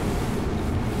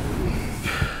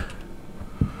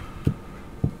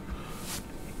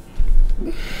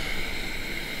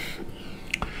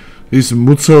 ის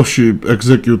მუცელში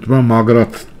ექსეკიუტმა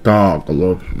მაგრად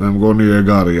დააყლო. მე მგონი ეგ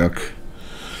არის აქ.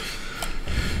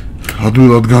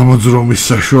 ადვილად გამოძრომის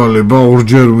საშუალება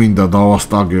ორჯერ მინდა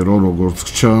დავასტაგერო, როგორც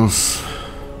ჩანს.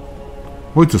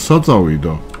 მოიცა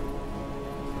საწავიდა.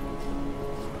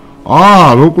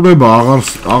 როკნება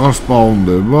აღარ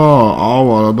სპაუნდება.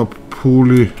 არა და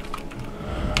ფული.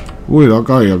 რა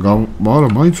კაია,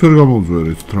 მაგრამ მაინც ვერ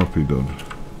გამოძვერეთ ტრაფიდან.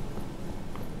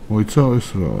 მოიცა ეს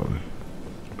რა არის?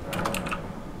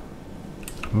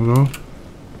 არა.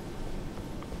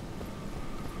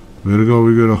 ვერ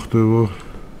გავიგე რა ხდება.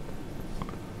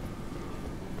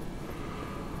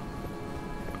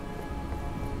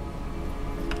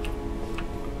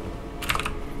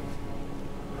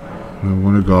 მე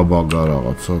მგონი გაბაგა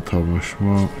რაღაცა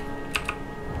თამაშმა.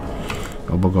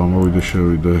 აბა გამოვიდე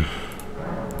შევიდე.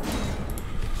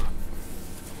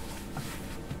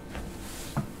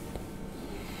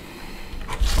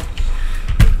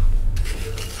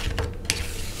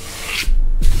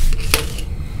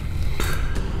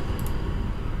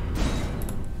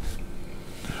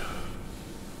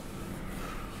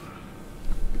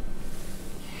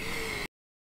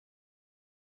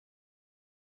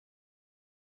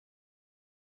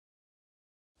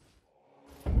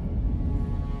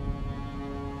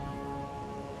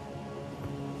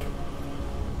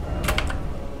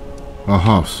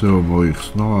 Aha, всё,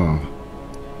 მოიხსნა.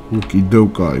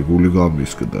 კიდევ კაი, გული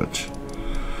გამისკდაჭ.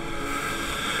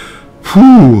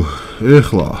 ფუ,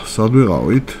 ეხლა სად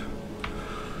ვიყავით?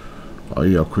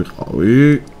 აი აქ ვიყავი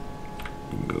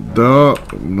და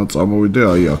წამოვიდე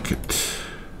აი აქეთ.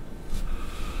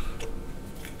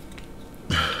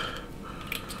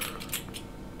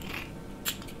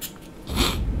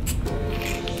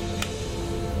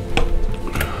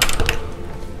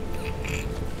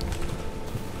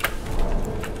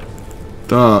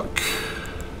 Так.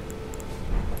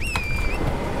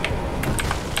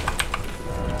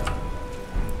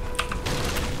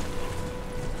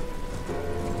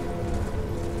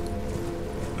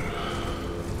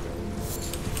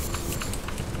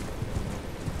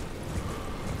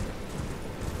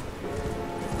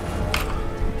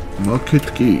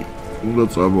 Макетки, უნდა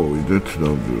წამოვიდეთ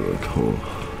ნამდვილად, ხო?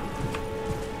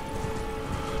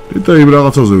 და იმ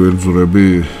რაღაცაზე ვერ ძურები?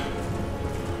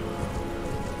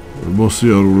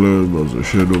 მოსიარულეებაზე,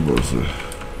 შენობაზე.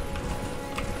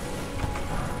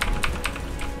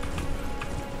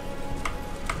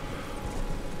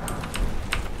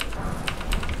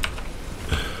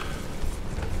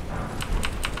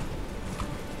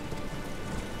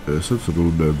 ესეც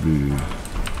რუნები.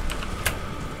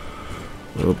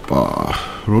 ოპა,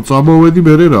 რო წამოვედი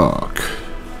მერე რა აქ.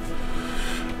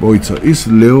 მოიცა, ის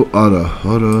ლეო არა,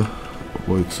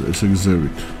 მოიცა, ესე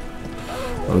გზევით.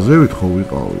 ზევით ხო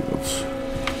ვიყავი კაც.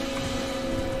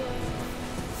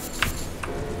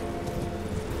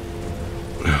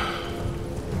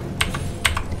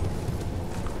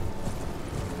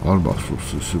 არ მახსოვს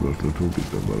ესე მართლა თუ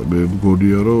ვიყავ, მაგრამ მე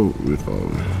მგონია რომ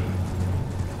ვიყავი.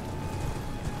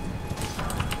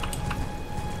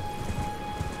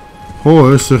 ხო,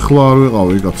 ეს ახლა არ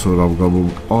ვიყავი კაცო, რამ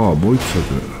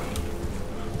მოიცადე.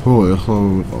 ხო, ეხლა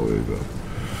ვიყავი ეგ.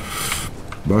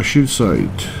 მაშინ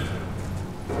საით.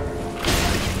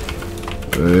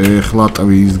 ეხლა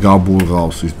ტვის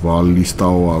გაბურღავს ის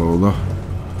ბალისტავარო და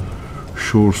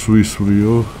შორს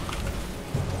ვისვრიო.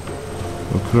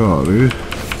 აქ რა არის?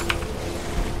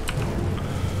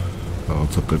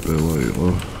 რაღაცა პეპელა იყო.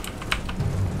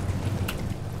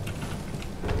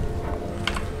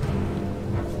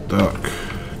 Так,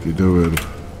 კიდევ ვერ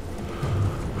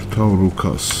ვთავ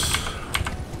რუკას.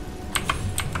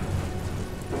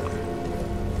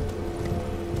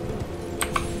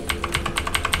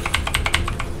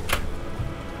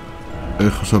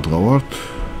 ეხლა სადღა ვართ?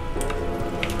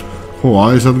 ხო,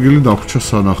 აი ეს ადგილი დაგვჭა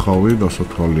სანახავი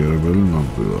დასათვალიერებელი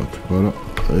ნამდვილად, მაგრამ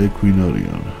ეგ ვინ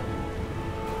არიან?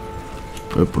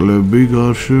 პეპლები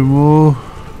გარშემო.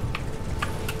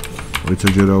 ვიცი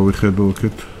ჯერ ავიხედო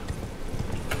აქეთ.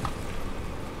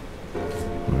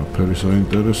 ფერი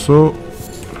საინტერესო.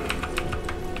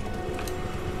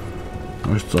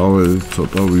 ეს წავედით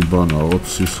ცოტა ვიბანაოთ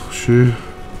სისხლში.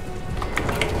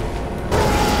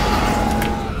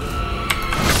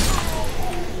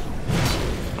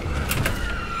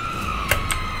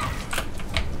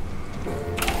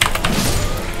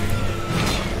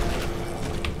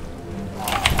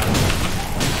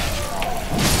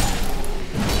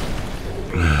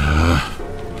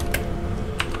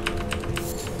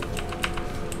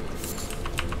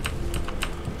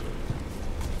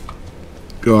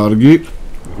 კარგი,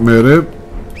 მერე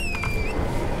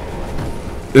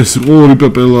ეს იყო ორი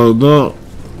პეპელა და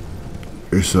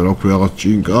ეს რა ქვია რაღაც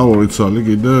ჭინკა, ორი ცალი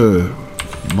კიდე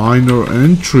minor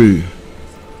entry.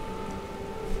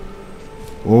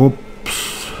 Ops.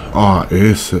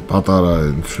 ეს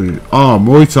პატარა entry.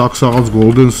 მოიცა აქ რაღაც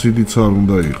golden seed-იც არ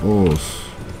უნდა იყოს.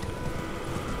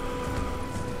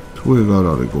 თუ ეგ არ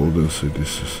არის golden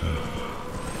seed-ის ეს.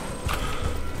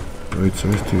 მოიცა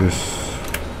ეს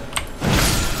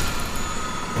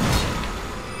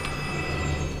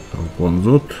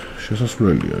ვანზოთ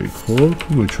შესასვლელია იქ, ხო? თუ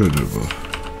მეჩვენება.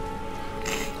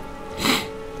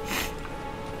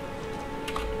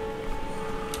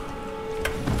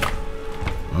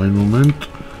 აი მომენტ.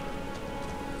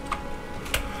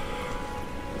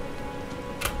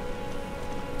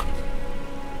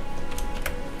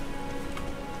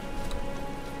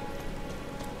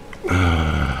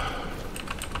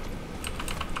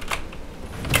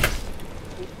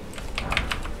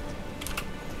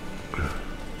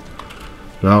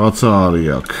 რაღაცა არის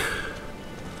აქ.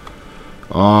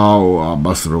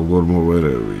 ამას როგორ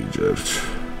მოვერევი ჯერ.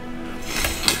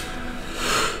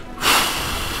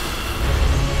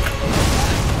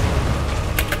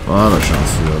 არა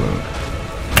შანსი არ არის.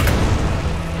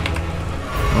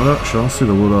 არა შანსი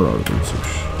როგორ არ არის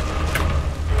პრინციპში.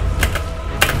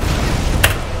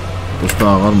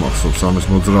 უბრალოდ აღარ მახსოვს ამის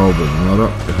მოძრაობები,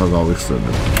 მაგრამ ეხლა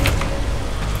გავიხსენებ.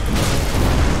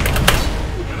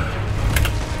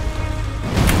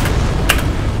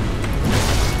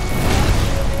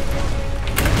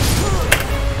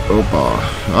 ოპა,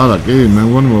 არა კი, მე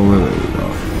მგონი მოვერევი რა.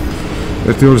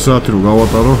 1-2 საათი რო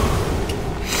გავატარო.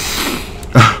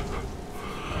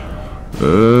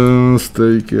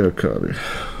 სტეიკი აქ არის.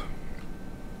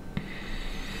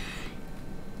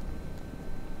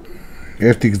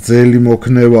 ერთი გძელი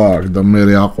მოქნება აქ და მე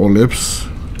აყოლებს.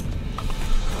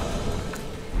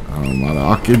 მაგრამ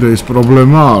აქ კიდე ის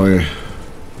პრობლემა არის.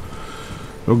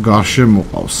 რომ გარშემო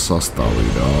ყავს სასტავი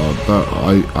რა და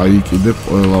აი კიდე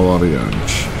ყველა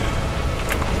ვარიანტში.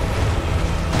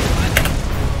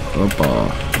 ოპა.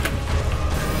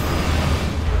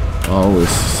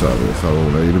 ეს არის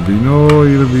ხალა ირბინო.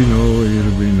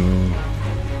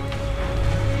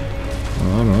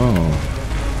 არა.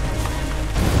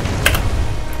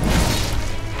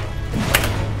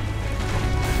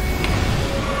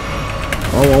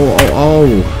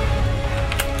 აუ.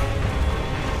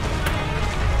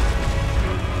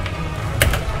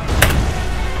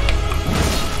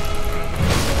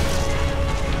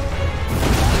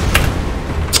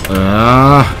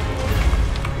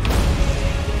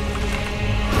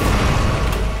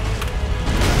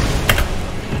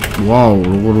 ვაუ,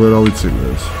 როგორ ვერ ავიცილე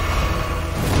ეს.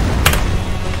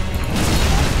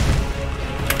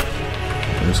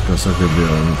 ეს გასაგებია,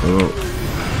 იმიტომ რომ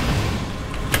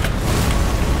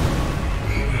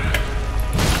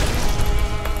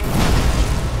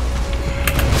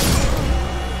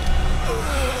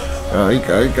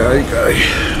კაი.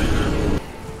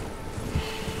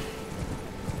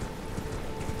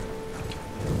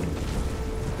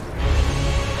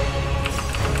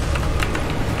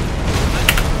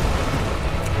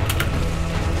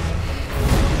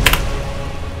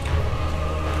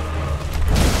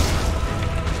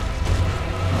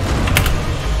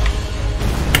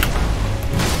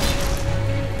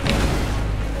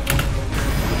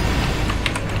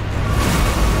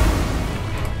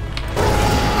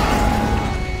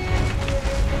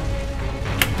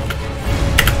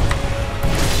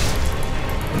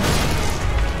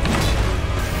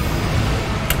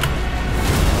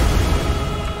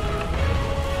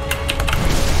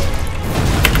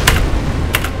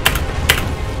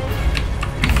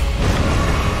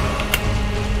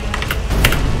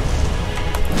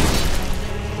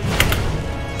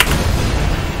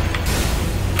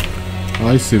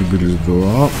 აი სირბილის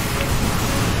დროა.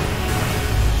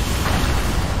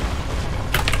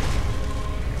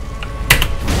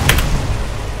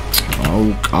 აუ,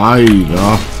 კაი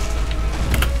რა.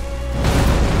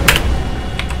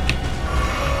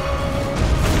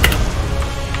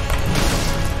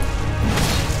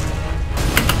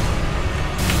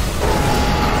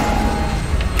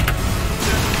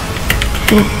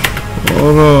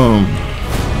 Ora.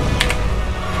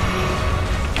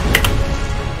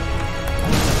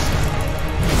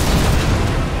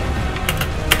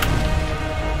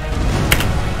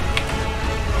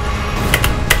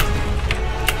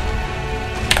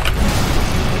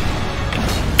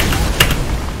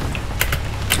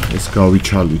 ეს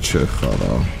გავიჩალიჩე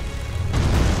ხარა.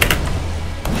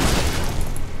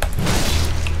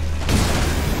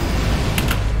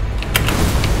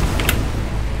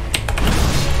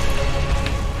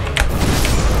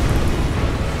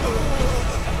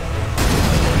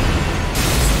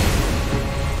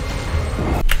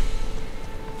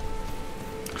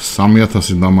 სამი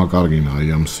 1000 დამაკარგინა აი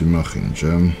ამ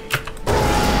სიმახინჯე.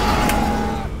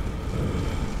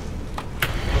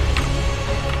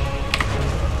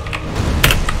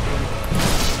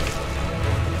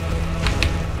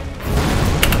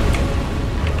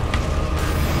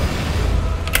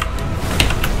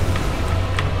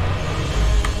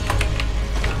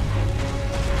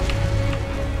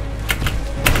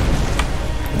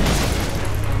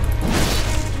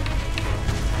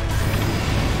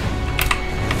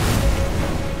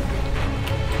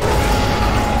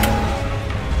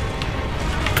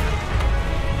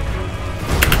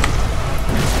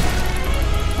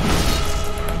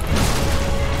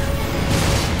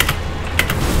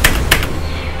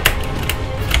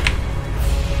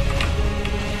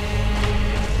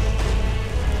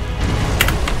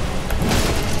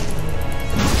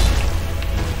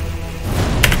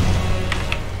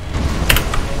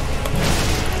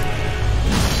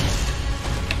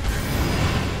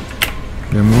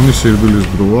 Ემონი სირბილის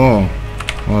დროა?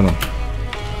 არა.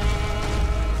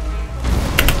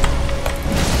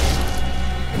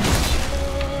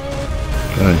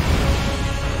 აი.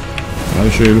 აი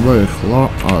შეიძლება ეხლა,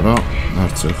 არა,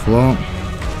 არც ეხლა.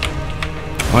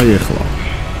 აი ეხლა.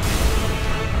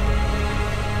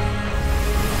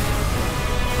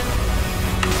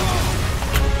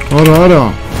 არა, არა.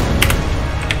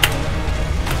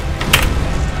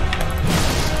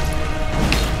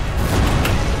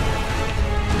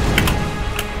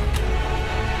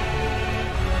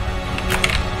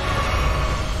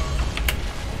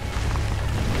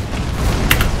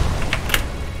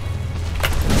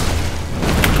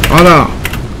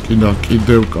 არა,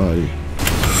 კიდევ კაი.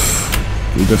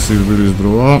 კიდე სირბილის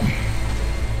დროა.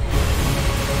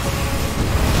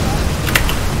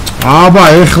 აბა,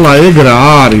 ეხლა ეგ რა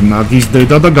არის, მაგის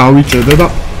დედა და გავიჭედე და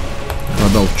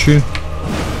გადავჭი.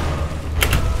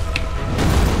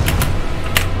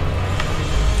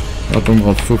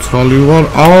 რატომღაც ცოცხალი ვარ?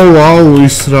 აუ,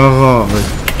 ის რაღა.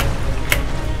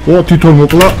 ო, თვითონ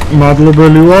მოკლა,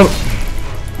 მადლობელი ვარ.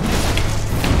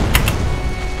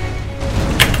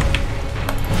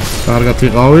 კარგად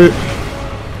იყავი.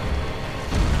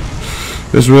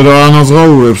 ეს ვერ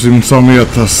ანაზღაურებს იმ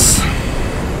 3000.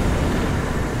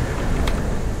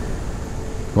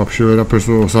 Вообще ვერაფერს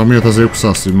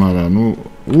 3600, მაგრამ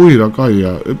უი რა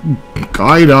კაია.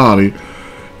 კაი რა არის.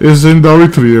 ეს ზენ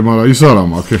დავითრიე, მაგრამ ის არა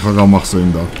მაქვს, ეხა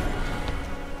გამახსენდა.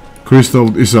 Crystal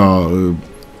ისა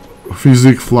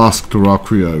physic flask თუ რა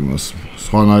ქვია იმას.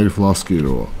 სხვანაირი ფლასკი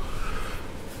როა.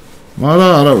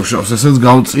 მაგრამ არა უშავს, ესეც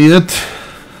გავწიეთ.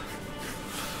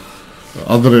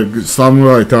 ადრე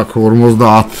სამურაით აქ 50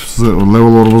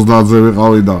 level 50-ზე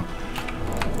ვიყავი და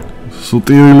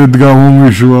სუტივილით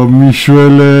გამომიშვა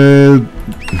მიშველე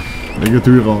ეგეთი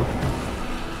ვიყავი.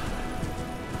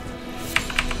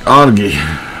 კარგი,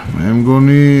 მე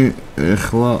მგონი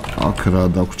ეხლა აქ რა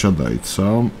დაგვრჩა დაიცა.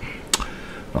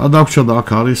 რა დაგვრჩა და აქ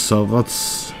არის რაღაც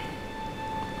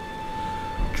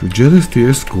ჯერესტი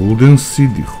ეს golden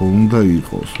seed ხო უნდა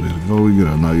იყოს, ვერ გავიგე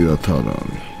რანაირად არ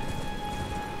არის.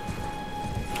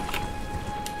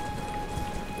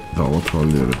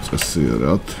 დავათვალიერებ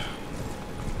წესიერად.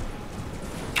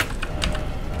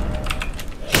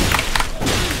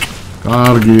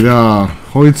 კარგი რა,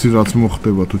 ხო იცი რაც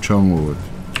მოხდება თუ ჩამოვედი.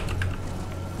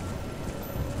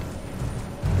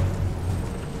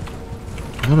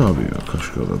 არ არის აქ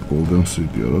აშკარად golden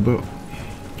seed-ი არა და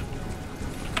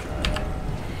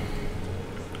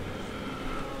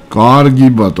კარგი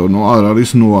ბატონო, არ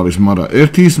არის, ნუ არის, მაგრამ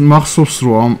ერთი ის მახსოვს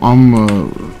რომ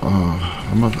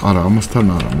არა, ამასთან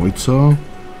არა, მოიცა.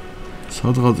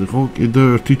 სადღაც იყო კიდევ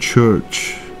ერთი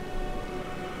church.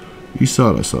 ის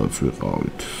არა სადაც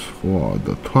ვიყავით. ხო,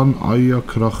 და თან აი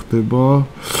აქ რა ხდება?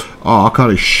 აქ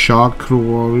არის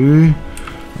შაქროვარი.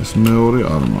 ეს მეორე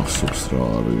არ მახსოვს რა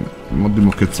არის. მოდი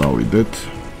მოკეთ წავიდეთ.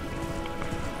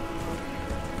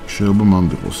 შეიძლება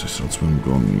მანდიყოს ის რაც მე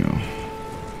მგონია.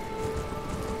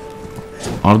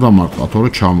 არ დამარყვა, თორე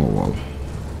ჩამოვალ.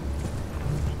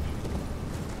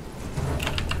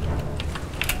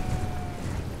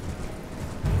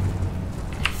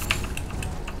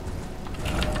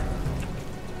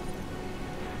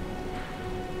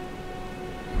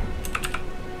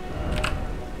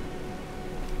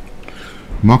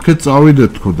 მაქეთ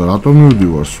წავიდეთ თქო და რატომ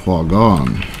მივდივარ სხვაგან?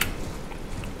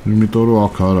 იმიტომ რომ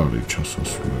აქ არ არის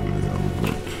ჩასასვლელი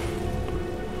ალბათ.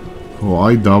 ხო,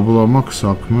 აი დაბლა მაქვს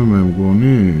საქმე მე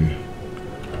მგონი.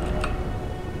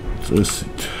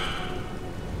 წესით.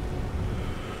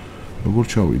 როგორ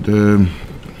ჩავიდე?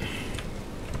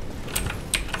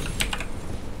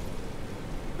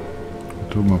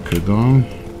 თუ მახედან.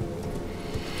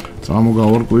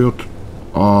 წამოგავარკვიოთ.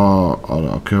 არა,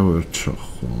 აქ ვერ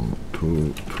ჩახო.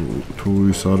 თუ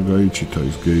ის არ გაიჩითა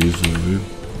ის გეიზერი.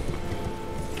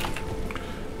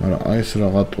 არა, აი ეს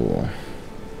რაღაცოა.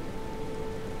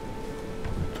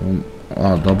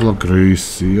 დაბლა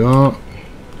გრეისია.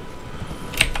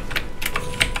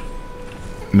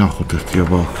 ნახოთ ერთი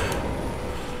აბა.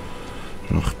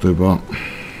 რა ხდება?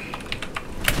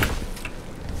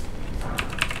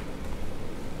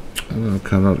 აქ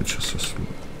არ არის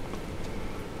ჩასასვლელი.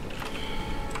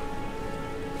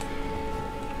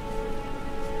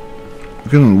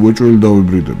 კენ უეჭველი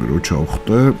დავიბრიდები რო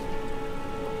ჩავხტე.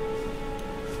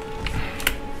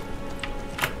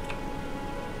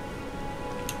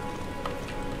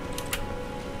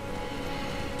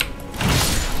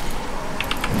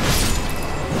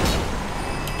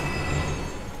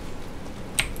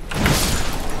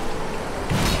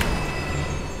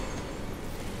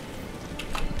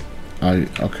 აი,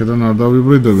 აქედან არ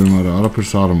დავიბრიდები, მაგრამ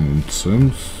არაფერს არ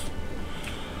მომცემს.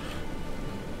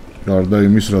 გარდა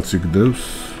იმის რაც იგდევს.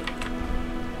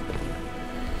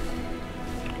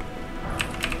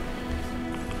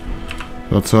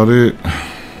 რაც არის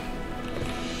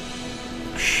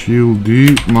შილდი,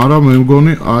 მაგრამ მე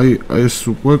მგონი აი ეს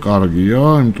უკვე კარგია,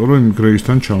 იმიტომ რომ იმ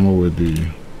გრეისთან ჩამოვედი.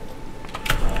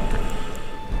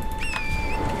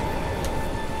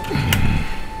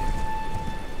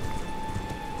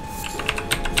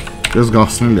 ეს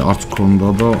გახსნილი არც ქონდა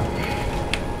და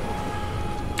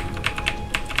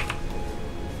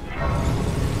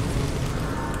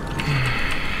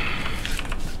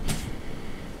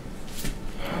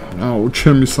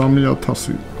ჩემი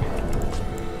 3000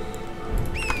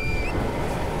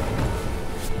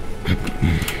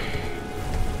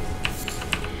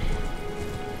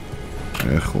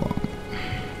 ეხლა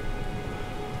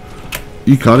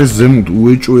იქ არის ზემოთ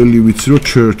უეჭველი ვიცი რომ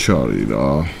church არის რა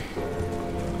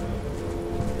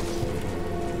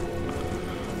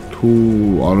თუ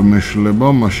არ მეშლება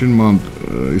მაშინ მან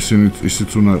ისიც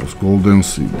უნდა იყოს golden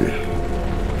seed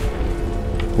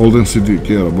Golden City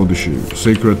კი არა, ბოდიში,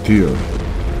 Sacred Tier.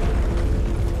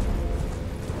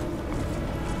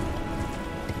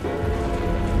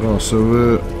 რა ასევე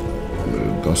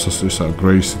დასასრულისა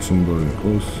Grace-იც უნდა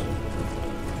იყოს.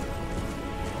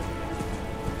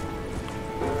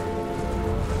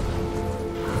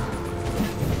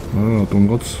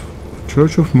 რატომღაც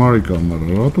Church of Marika,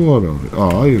 მაგრამ რატო არ არის?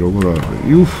 აი, როგორ არის?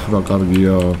 იუფ, რა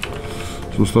კარგია.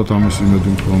 ზუსტად ამის იმედი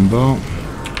მქონდა.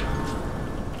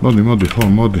 მოდი, ხო,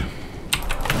 მოდი.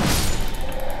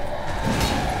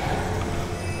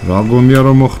 რა გონია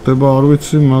რომ მოხდება, არ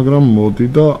ვიცი, მაგრამ მოდი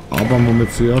და აბა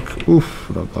მომეცი აქ. უფ,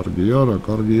 რა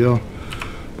კარგია.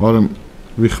 მაგრამ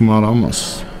ვიხმარ ამას.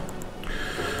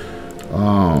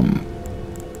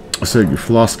 ესე იგი,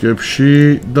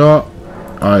 ფლასკებში და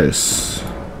აი ეს.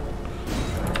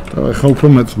 და ახლა უფრო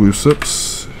მეც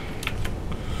გვივსებს.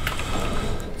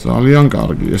 ძალიან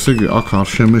კარგი. ესე იგი, აქ არ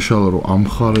შემეშალა რომ ამ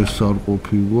ხარეს არ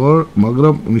ყოფილვარ,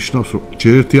 მაგრამ ნიშნავს რომ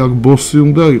ჯერ ერთი აქ ბოსი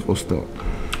უნდა იყოს და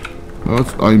რაც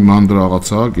აი მანდ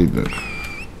რაღაცაა კიდე.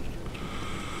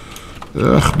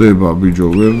 ხდება ბიჯო,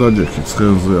 ვერ დაჯექი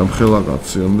ცხელზე ამ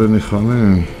ხელაკაცი ამდენი ხანი.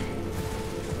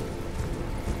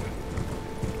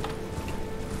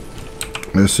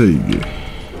 ესე იგი.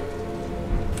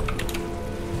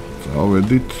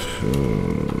 წავედით,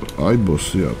 აი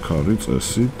ბოსი აქ არის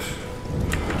წესით.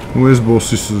 ну ეს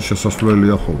ბოსის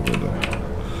შესასვლელია ხოლმე და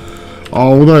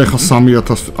აუ და ეხა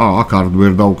 3000 აქ არ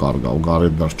ვერ დავკარგავ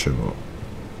გარეთ დარჩება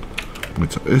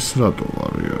მეც ეს რატო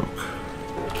არის აქ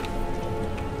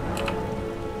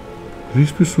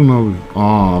რისთვის უნდა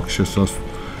აქ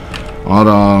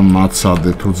არა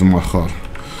მაცადე თუ ძმა ხარ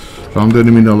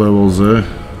რამდენი მინდა ლეველზე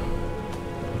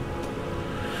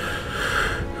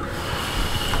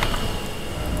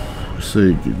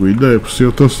ესე იგი, გვინდა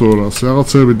 6200,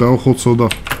 რაღაცები დავხოცო და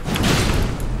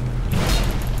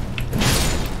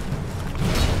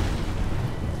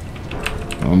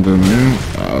ამდენი,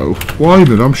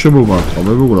 ვაიმე, რამ შემოვარტყა,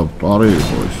 მეგობრებო, პარე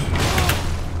იყო ეს.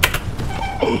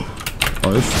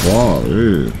 აი ეს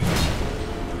ვარი.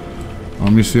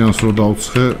 ამისიანს რო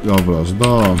დავცხე, გაბრას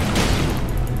და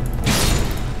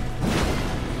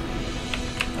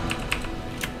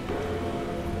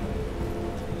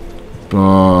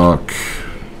так.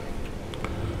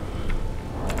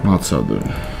 Მაცადე.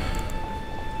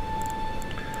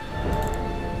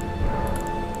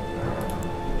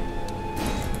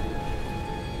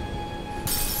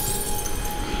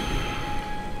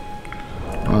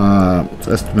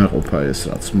 ეს მეყოფა ეს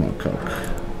რაც მაქვს აქ.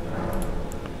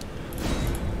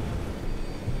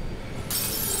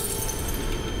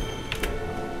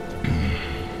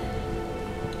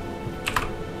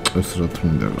 ეს რა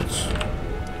თქმა რაც.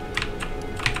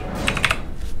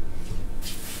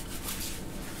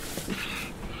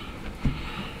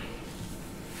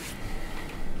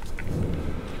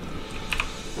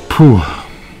 ფუ.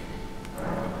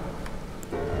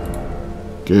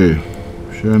 კი.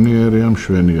 შვენიერია.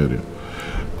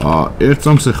 ერთ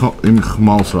წამს იმ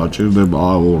ხმალს რა ჭირდება,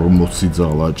 40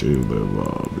 ძალა ჭირდება,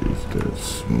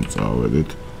 ვიცით,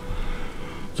 წავედით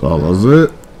ძალაზე.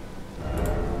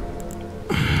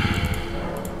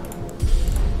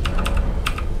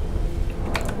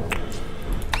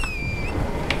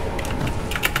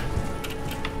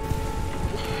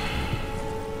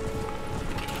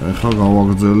 ეხლა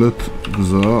გავაგრძელეთ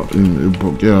გზა,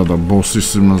 კი არა და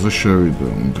ბოსის იმაზე შევიდა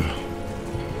უნდა.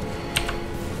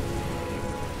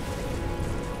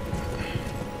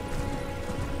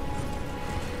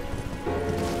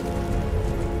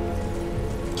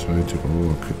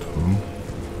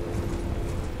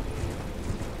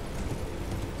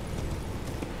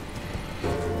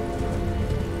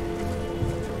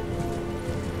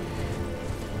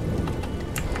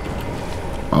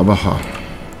 აბაჰა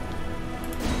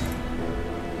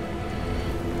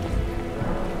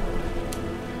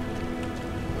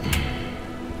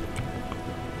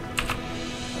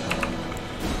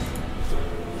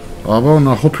აბა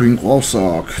ნახოთ ვინ ყავს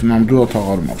აქ ნამდვილად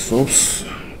აღარ მახსოვს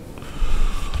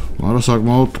მაგრამ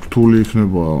საკმაოდ რთული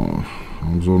იქნება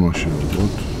ამ ზონაში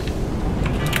ვთქვათ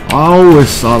აუ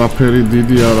ეს არაფერი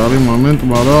დიდი არ არის მომენტ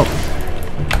მაგრამ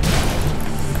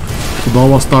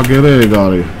დავასტაგერე ეგ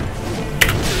არის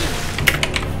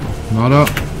მაგრამ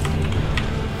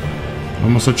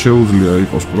ამასაც შეუძლია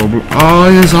იყოს პრობლემა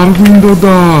აი ეს არ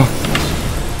გვინდოდა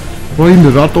ვაიმე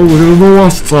რატო ვერ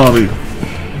მოვასწარი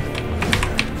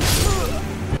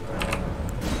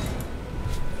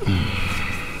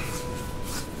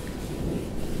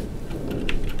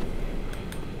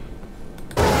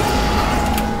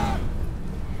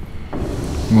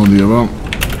მოდი აბა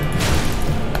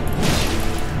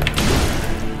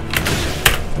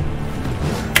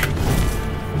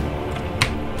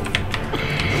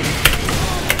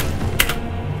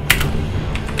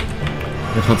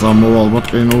ეხლა წამოვა ალბათ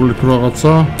ყინულით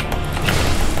რაღაცა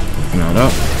არა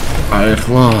აი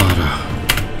ეხლა არა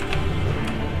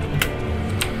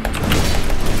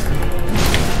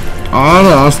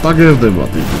არა ასტაგერდება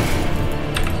ტიპი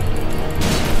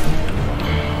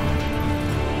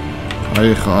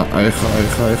აი ეხლა არა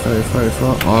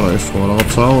ეს სხვა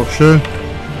რაღაცაა ვაფშე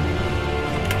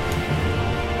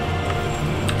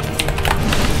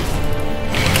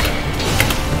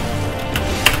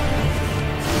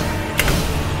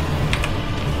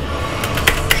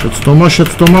შეცდომა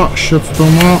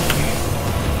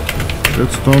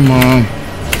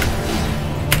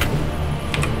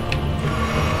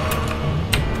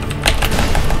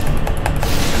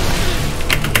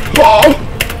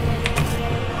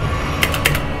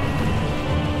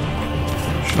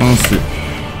შანსი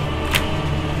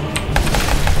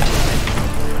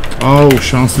აუ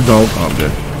შანსი დავყავდე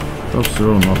თავს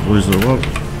რომ ნახვიზე ვარ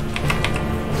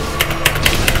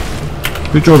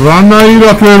ბიჭო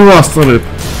რანაირად ვერ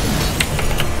ვასწრებ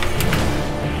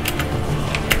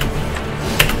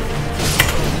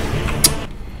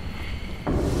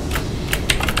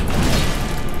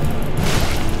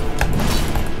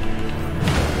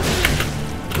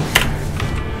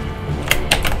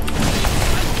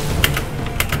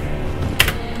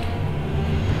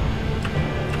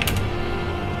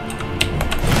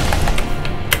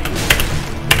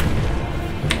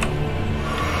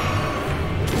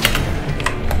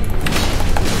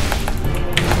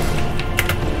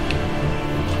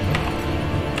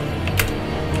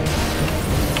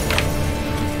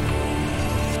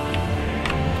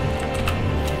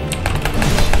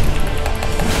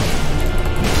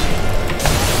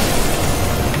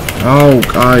აუ,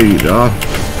 კაი რა.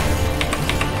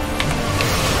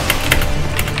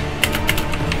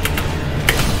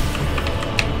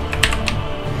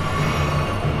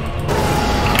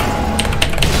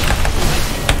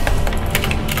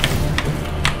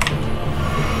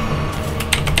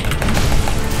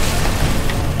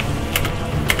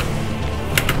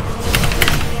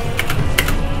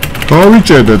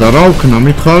 დავიჭედე და რა ვქნა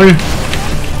მითხარი?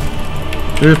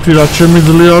 ერთი რაც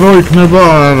შემიძლია რომ იქნება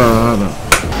არა.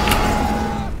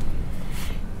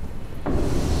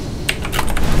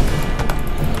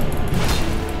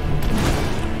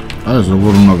 ეს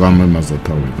როგორ უნდა გამემაზა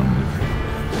თავიდან.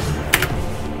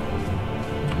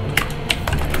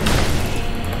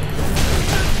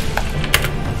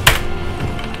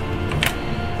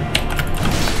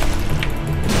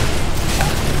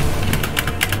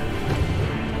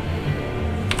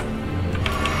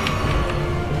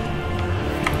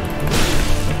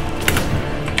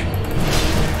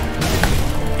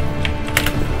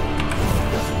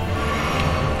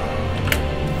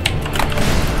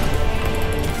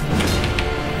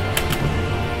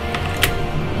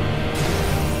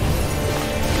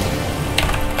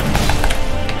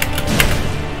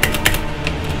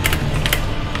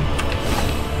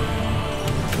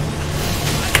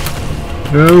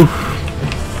 No.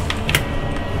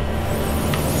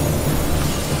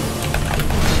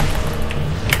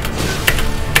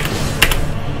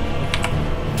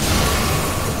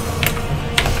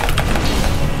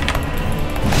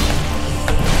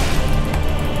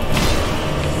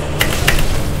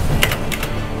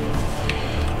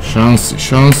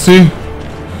 Шансы.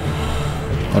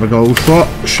 Арга ушла,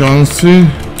 шансы.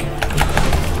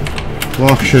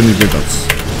 Вообще не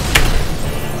бегать.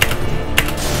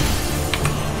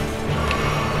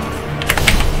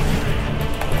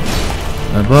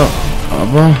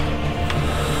 აბა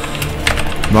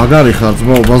მაგარი ხარ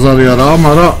ძმაო ბაზარი არაა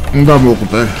მაგრამ უნდა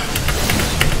მოყვდე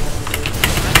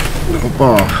ოპა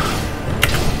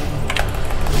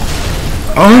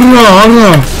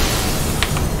არა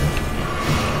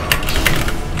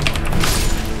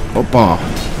ოპა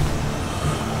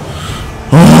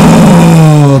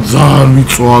ძალიან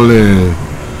მიწვალე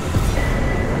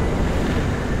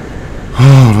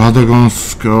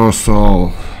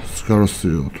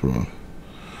სკაროსიო თუ რა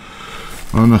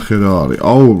ანახე რა არის.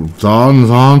 აუ,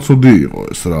 ძალიან ცუდი იყო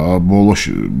ეს რა.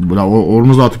 ბოლოში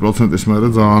 50%-ის მერე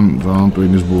ძალიან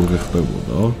ტვინის ბურგი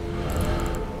ხდებოდა.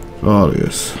 რა არის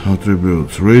ეს?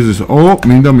 Attributes, raises. ო,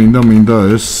 მინდა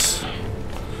ეს.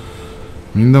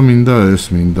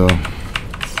 მინდა.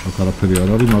 აქ არაფერი არ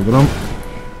არის, მაგრამ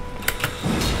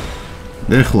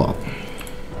ეხლა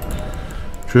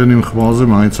ჩვენი ხმალზე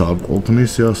მაინც არ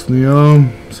ყოფნის jasnია.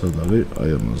 სად არის?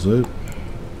 აი ამაზე.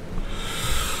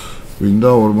 გვინდა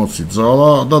 40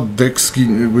 ძალა და დექს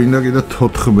გვინდა კიდე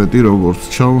 14 როგორც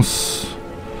ჩანს.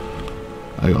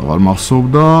 აი აღარ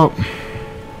მახსოვდა.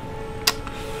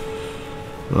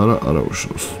 არა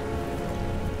უშავს.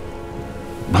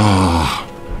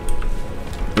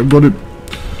 ეგორი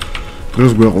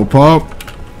დღეს გვეყოფა.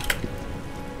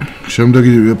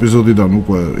 შემდეგი ეპიზოდიდან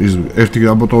უკვე ის ერთი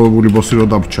გამოტოვებული ბოსი რო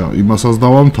დარჩა, იმასაც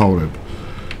დავამთავრებ.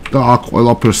 და აქ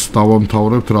ყველაფერს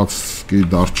დავამთავრებთ, რაც კი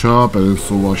დარჩა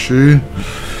პენინსულაში.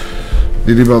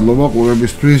 დიდი მადლობა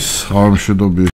ყურებისთვის. ამშვიდობი.